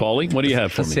history, Paulie, what do you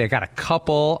have for me? Let's see. I got a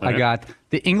couple. All right. I got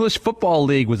the English Football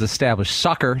League was established,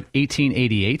 soccer,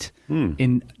 1888.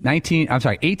 In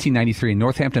 1893 in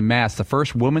Northampton, Mass, the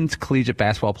first women's collegiate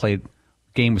basketball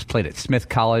game was played at Smith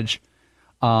College.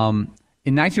 In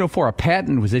 1904, a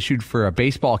patent was issued for a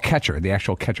baseball catcher, the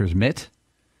actual catcher's mitt.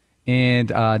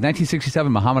 And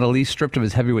 1967, Muhammad Ali stripped of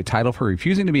his heavyweight title for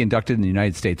refusing to be inducted in the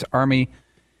United States Army.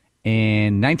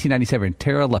 In 1997,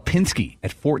 Tara Lipinski,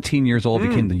 at 14 years old,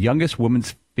 became the youngest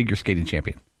women's figure skating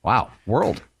champion. Wow,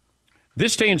 world.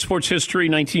 This day in sports history,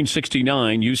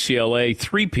 1969, UCLA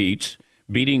three-peats,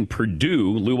 beating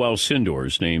Purdue. Lou Alcindor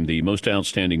is named the most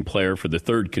outstanding player for the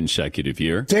third consecutive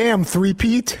year. Damn,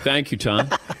 three-peat. Thank you, Tom.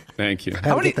 Thank you.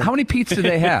 How many peats did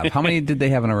they have? How many did they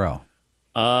have in a row?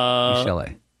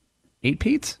 UCLA. 8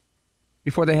 peats?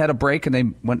 Before they had a break and they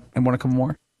went and won a couple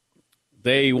more?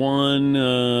 They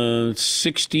won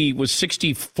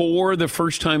 64 the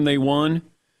first time they won.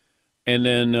 And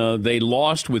then they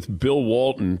lost with Bill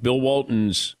Walton. Bill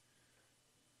Walton's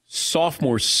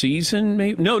sophomore season,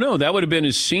 maybe? No, that would have been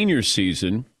his senior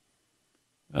season.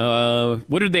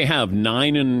 What did they have,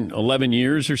 9 and 11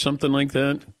 years or something like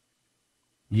that?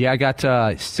 Yeah, I got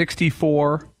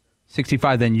 64,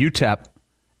 65, then UTEP.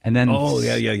 And then,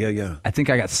 yeah. I think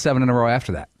I got 7 in a row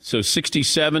after that. So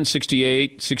 67,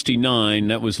 68, 69,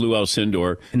 that was Lou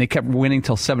Alcindor. And they kept winning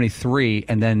till 73,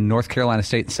 and then North Carolina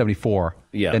State in 74.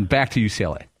 Yeah. Then back to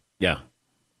UCLA. Yeah.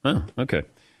 Oh, okay.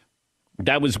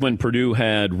 That was when Purdue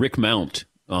had Rick Mount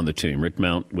on the team. Rick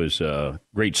Mount was a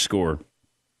great scorer.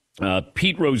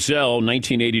 Pete Rozelle,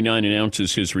 1989,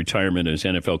 announces his retirement as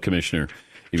NFL commissioner.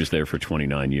 He was there for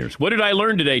 29 years. What did I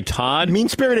learn today, Todd?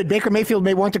 Mean-spirited Baker Mayfield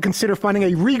may want to consider funding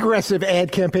a regressive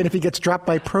ad campaign if he gets dropped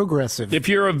by progressive. If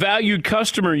you're a valued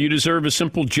customer, you deserve a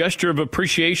simple gesture of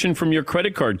appreciation from your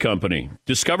credit card company.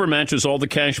 Discover matches all the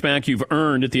cash back you've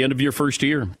earned at the end of your first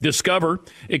year. Discover,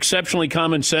 exceptionally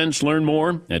common sense. Learn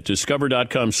more at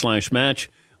discover.com/match.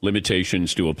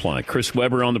 Limitations do apply. Chris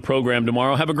Webber on the program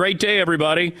tomorrow. Have a great day,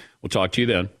 everybody. We'll talk to you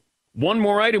then. One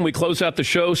more item. We close out the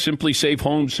show. Simply Safe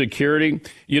Home Security.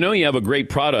 You know you have a great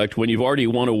product when you've already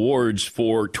won awards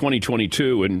for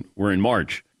 2022, and we're in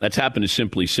March. That's happened to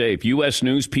Simply Safe. U.S.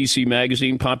 News, PC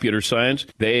Magazine, Popular Science,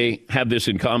 they have this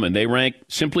in common. They rank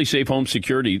Simply Safe Home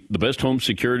Security the best home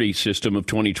security system of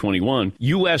 2021.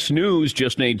 U.S. News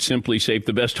just named Simply Safe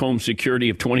the best home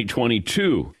security of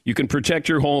 2022. You can protect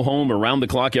your whole home around the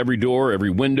clock, every door,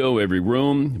 every window, every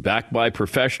room, backed by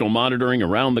professional monitoring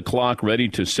around the clock, ready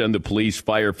to send the police,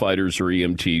 firefighters, or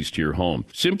EMTs to your home.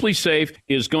 Simply Safe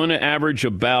is going to average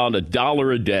about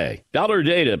 $1 a day. $1 a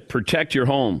day to protect your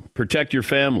home, protect your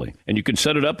family. And you can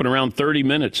set it up in around 30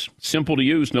 minutes. Simple to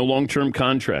use, no long-term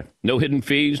contract. No hidden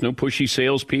fees, no pushy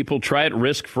salespeople. Try it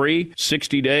risk-free,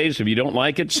 60 days. If you don't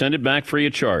like it, send it back free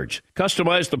of charge.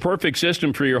 Customize the perfect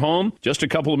system for your home. Just a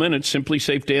couple of minutes,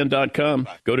 simplysafedan.com.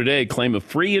 Go today, claim a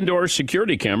free indoor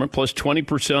security camera plus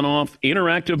 20% off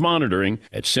interactive monitoring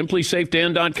at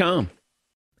simplysafedan.com.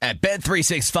 At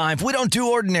Bet365, we don't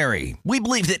do ordinary. We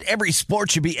believe that every sport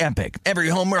should be epic. Every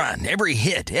home run, every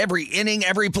hit, every inning,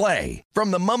 every play. From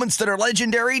the moments that are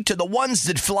legendary to the ones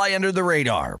that fly under the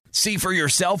radar. See for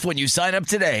yourself when you sign up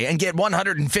today and get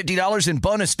 $150 in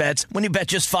bonus bets when you bet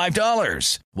just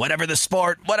 $5. Whatever the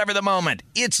sport, whatever the moment,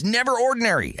 it's never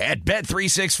ordinary at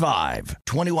Bet365.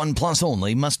 21 plus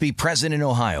only. Must be present in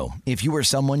Ohio. If you or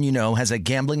someone you know has a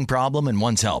gambling problem and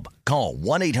wants help, call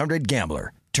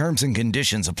 1-800-GAMBLER. Terms and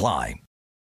conditions apply.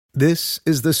 This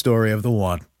is the story of the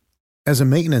one. As a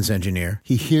maintenance engineer,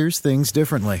 he hears things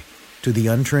differently. To the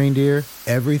untrained ear,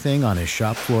 everything on his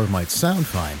shop floor might sound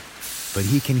fine, but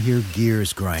he can hear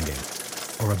gears grinding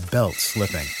or a belt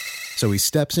slipping. So he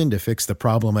steps in to fix the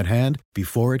problem at hand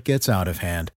before it gets out of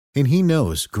hand. And he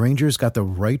knows Grainger's got the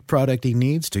right product he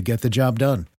needs to get the job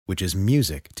done, which is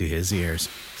music to his ears.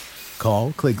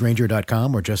 Call, click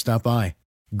Grainger.com, or just stop by.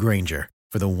 Grainger,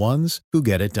 for the ones who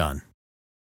get it done.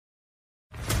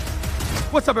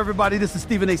 What's up, everybody? This is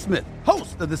Stephen A. Smith,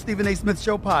 host of the Stephen A. Smith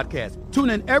Show podcast. Tune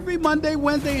in every Monday,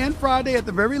 Wednesday, and Friday at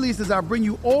the very least as I bring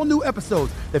you all new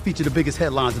episodes that feature the biggest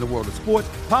headlines in the world of sports,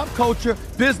 pop culture,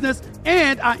 business,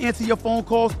 and I answer your phone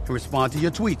calls and respond to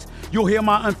your tweets. You'll hear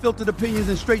my unfiltered opinions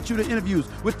and straight-shooter interviews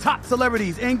with top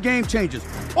celebrities and game changers.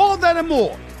 All that and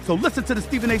more. So listen to the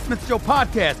Stephen A. Smith Show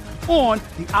podcast on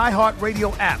the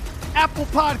iHeartRadio app, Apple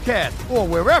Podcasts, or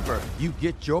wherever you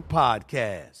get your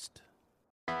podcast.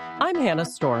 I'm Hannah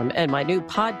Storm, and my new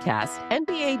podcast,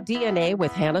 NBA DNA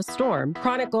with Hannah Storm,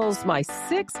 chronicles my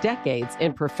 6 decades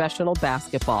in professional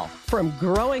basketball. From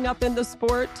growing up in the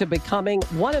sport to becoming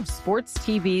one of sports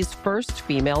TV's first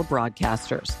female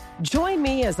broadcasters. Join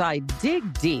me as I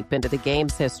dig deep into the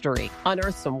game's history,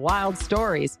 unearth some wild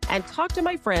stories, and talk to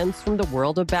my friends from the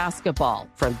world of basketball,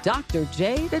 from Dr.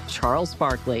 J to Charles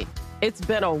Barkley. It's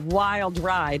been a wild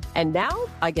ride, and now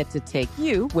I get to take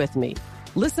you with me.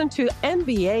 Listen to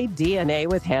NBA DNA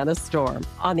with Hannah Storm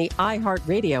on the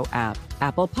iHeartRadio app,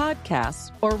 Apple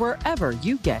Podcasts, or wherever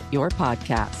you get your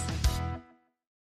podcasts.